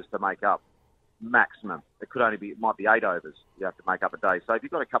 10 overs to make up. Maximum. It might be 8 overs you have to make up a day. So if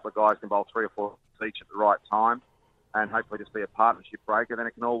you've got a couple of guys who can bowl 3 or 4 each at the right time and hopefully just be a partnership breaker, then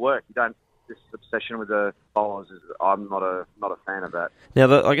it can all work. This obsession with the bowlers I'm not a fan of that.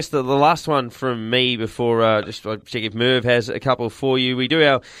 Now, I guess the last one from me before just I check if Merv has a couple for you. We do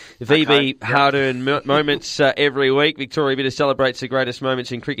our VB hard-earned moments every week. Victoria Bitter celebrates the greatest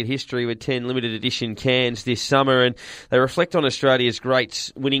moments in cricket history with 10 limited edition cans this summer, and they reflect on Australia's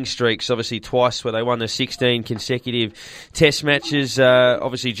great winning streaks. Obviously, twice where they won the 16 consecutive Test matches.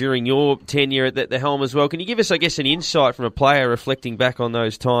 Obviously, during your tenure at the helm as well. Can you give us, I guess, an insight from a player reflecting back on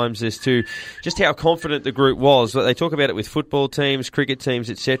those times as to just how confident the group was? They talk about it with football teams, cricket teams,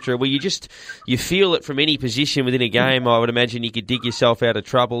 etc. Where you feel it from any position within a game. I would imagine you could dig yourself out of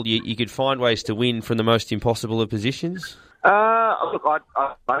trouble. You could find ways to win from the most impossible of positions. Look,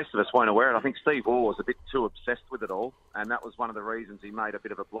 most of us weren't aware. I think Steve Waugh was a bit too obsessed with it all, and that was one of the reasons he made a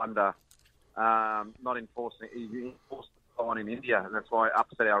bit of a blunder, not enforcing. He enforced the on in India, and that's why it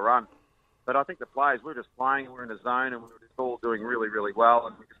upset our run. But I think the players, we were just playing, we were in a zone, and we were just all doing really, really well,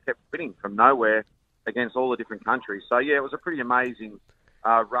 and we just kept winning from nowhere against all the different countries. So, yeah, it was a pretty amazing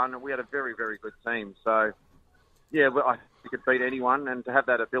run, and we had a very, very good team. So, yeah, I think we could beat anyone, and to have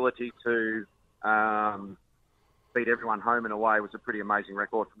that ability to beat everyone home and away was a pretty amazing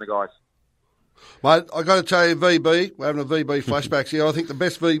record from the guys. Mate, I've got to tell you, VB, we're having a VB flashbacks here. I think the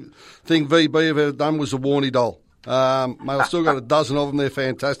best thing VB have ever done was the Warnie doll. Mate, I've still got a dozen of them. They're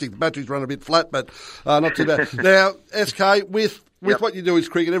fantastic. The batteries run a bit flat, but not too bad. Now, SK, with what you do is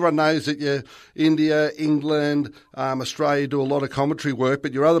cricket, everyone knows that you India, England, Australia do a lot of commentary work,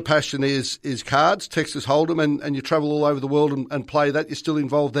 but your other passion is cards, Texas Hold'em, and you travel all over the world and play that. You're still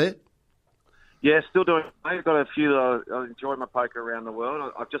involved there? Yeah, still doing. I've got a few. I enjoy my poker around the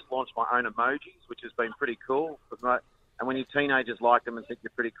world. I've just launched my own emojis, which has been pretty cool. And when your teenagers like them and think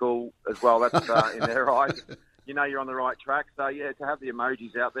you're pretty cool as well, that's in their eyes. You know you're on the right track. So, yeah, to have the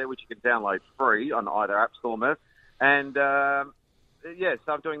emojis out there, which you can download free on either App Store, Murph. And, so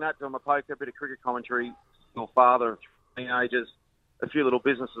I'm doing that, doing my poker, a bit of cricket commentary, still father of teenagers, a few little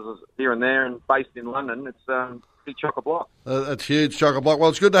businesses here and there, and based in London. It's big chock-a-block. That's huge, chock-a-block. Well,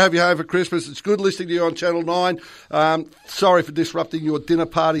 it's good to have you home for Christmas. It's good listening to you on Channel 9. Sorry for disrupting your dinner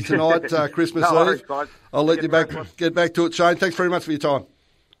party tonight, Christmas No worries, Eve. guys. I'll let you get back to it, Shane. Thanks very much for your time.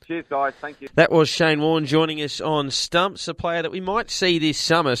 Cheers, guys. Thank you. That was Shane Warne joining us on Stumps, a player that we might see this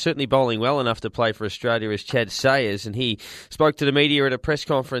summer, certainly bowling well enough to play for Australia, as Chad Sayers, and he spoke to the media at a press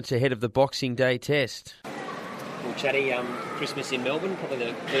conference ahead of the Boxing Day test. Well, Chatty, Christmas in Melbourne, probably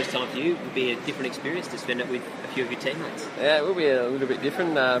the first time for you. It would be a different experience to spend it with a few of your teammates. Yeah, it will be a little bit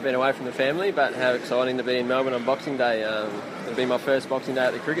different, being away from the family, but how exciting to be in Melbourne on Boxing Day. It'll be my first Boxing Day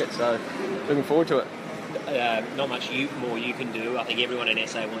at the cricket, so looking forward to it. Not much more you can do. I think everyone in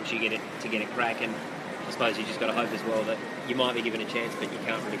SA wants you to get a crack, and I suppose you just got to hope as well that you might be given a chance, but you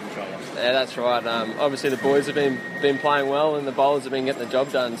can't really control it. Yeah, that's right. Obviously the boys have been playing well, and the bowlers have been getting the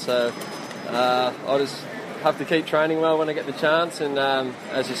job done, so I'll just have to keep training well when I get the chance, and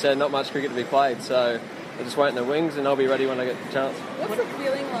as you said, not much cricket to be played, so I'll just wait in the wings and I'll be ready when I get the chance. What's the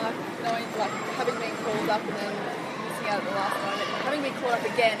feeling like, knowing, like, having been called up and then missing out at the last moment, having been called up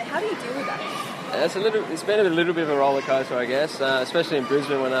again? How do you deal with that? Yeah, it's been a little bit of a roller coaster, I guess, especially in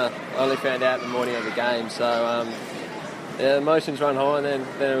Brisbane when I only found out in the morning of the game. So emotions run high, and then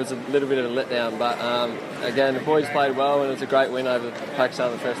it was a little bit of a letdown. But again, the boys played well, and it was a great win over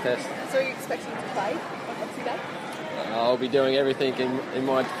Pakistan in the first test. So are you expecting to play on Boxing Day? I'll be doing everything in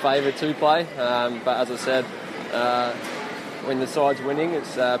my favour to play, but as I said, when the side's winning,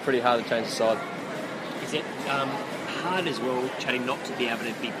 it's pretty hard to change the side. Is it hard as well, Chatting, not to be able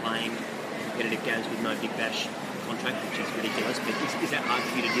to be playing competitive games with no Big Bash contract, which is ridiculous, but is that hard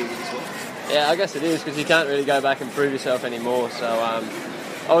for you to deal with as well? Yeah, I guess it is, because you can't really go back and prove yourself anymore, so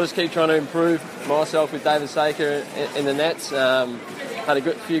I'll just keep trying to improve myself with David Saker in the nets. Had a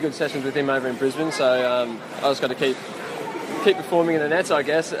few good sessions with him over in Brisbane, so I just got to keep performing in the nets, I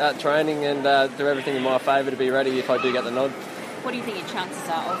guess, at training, and do everything in my favour to be ready if I do get the nod. What do you think your chances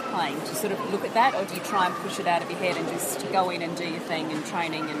are of playing? Do you sort of look at that, or do you try and push it out of your head and just go in and do your thing and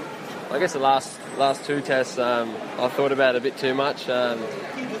training? And I guess the last two tests, I thought about it a bit too much, and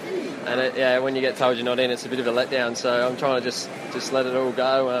when you get told you're not in, it's a bit of a letdown. So I'm trying to just let it all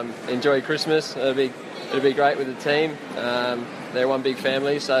go. Enjoy Christmas. It'll be great with the team. They're one big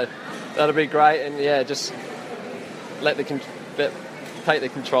family, so that'll be great. And just take the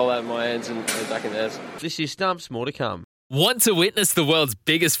control out of my hands and back in theirs. This is Stumps. More to come. Want to witness the world's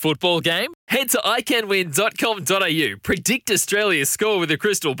biggest football game? Head to iCanWin.com.au, predict Australia's score with a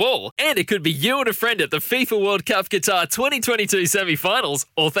crystal ball, and it could be you and a friend at the FIFA World Cup Qatar 2022 semi-finals,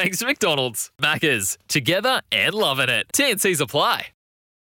 all thanks to McDonald's. Maccas, together and loving it. TNCs apply.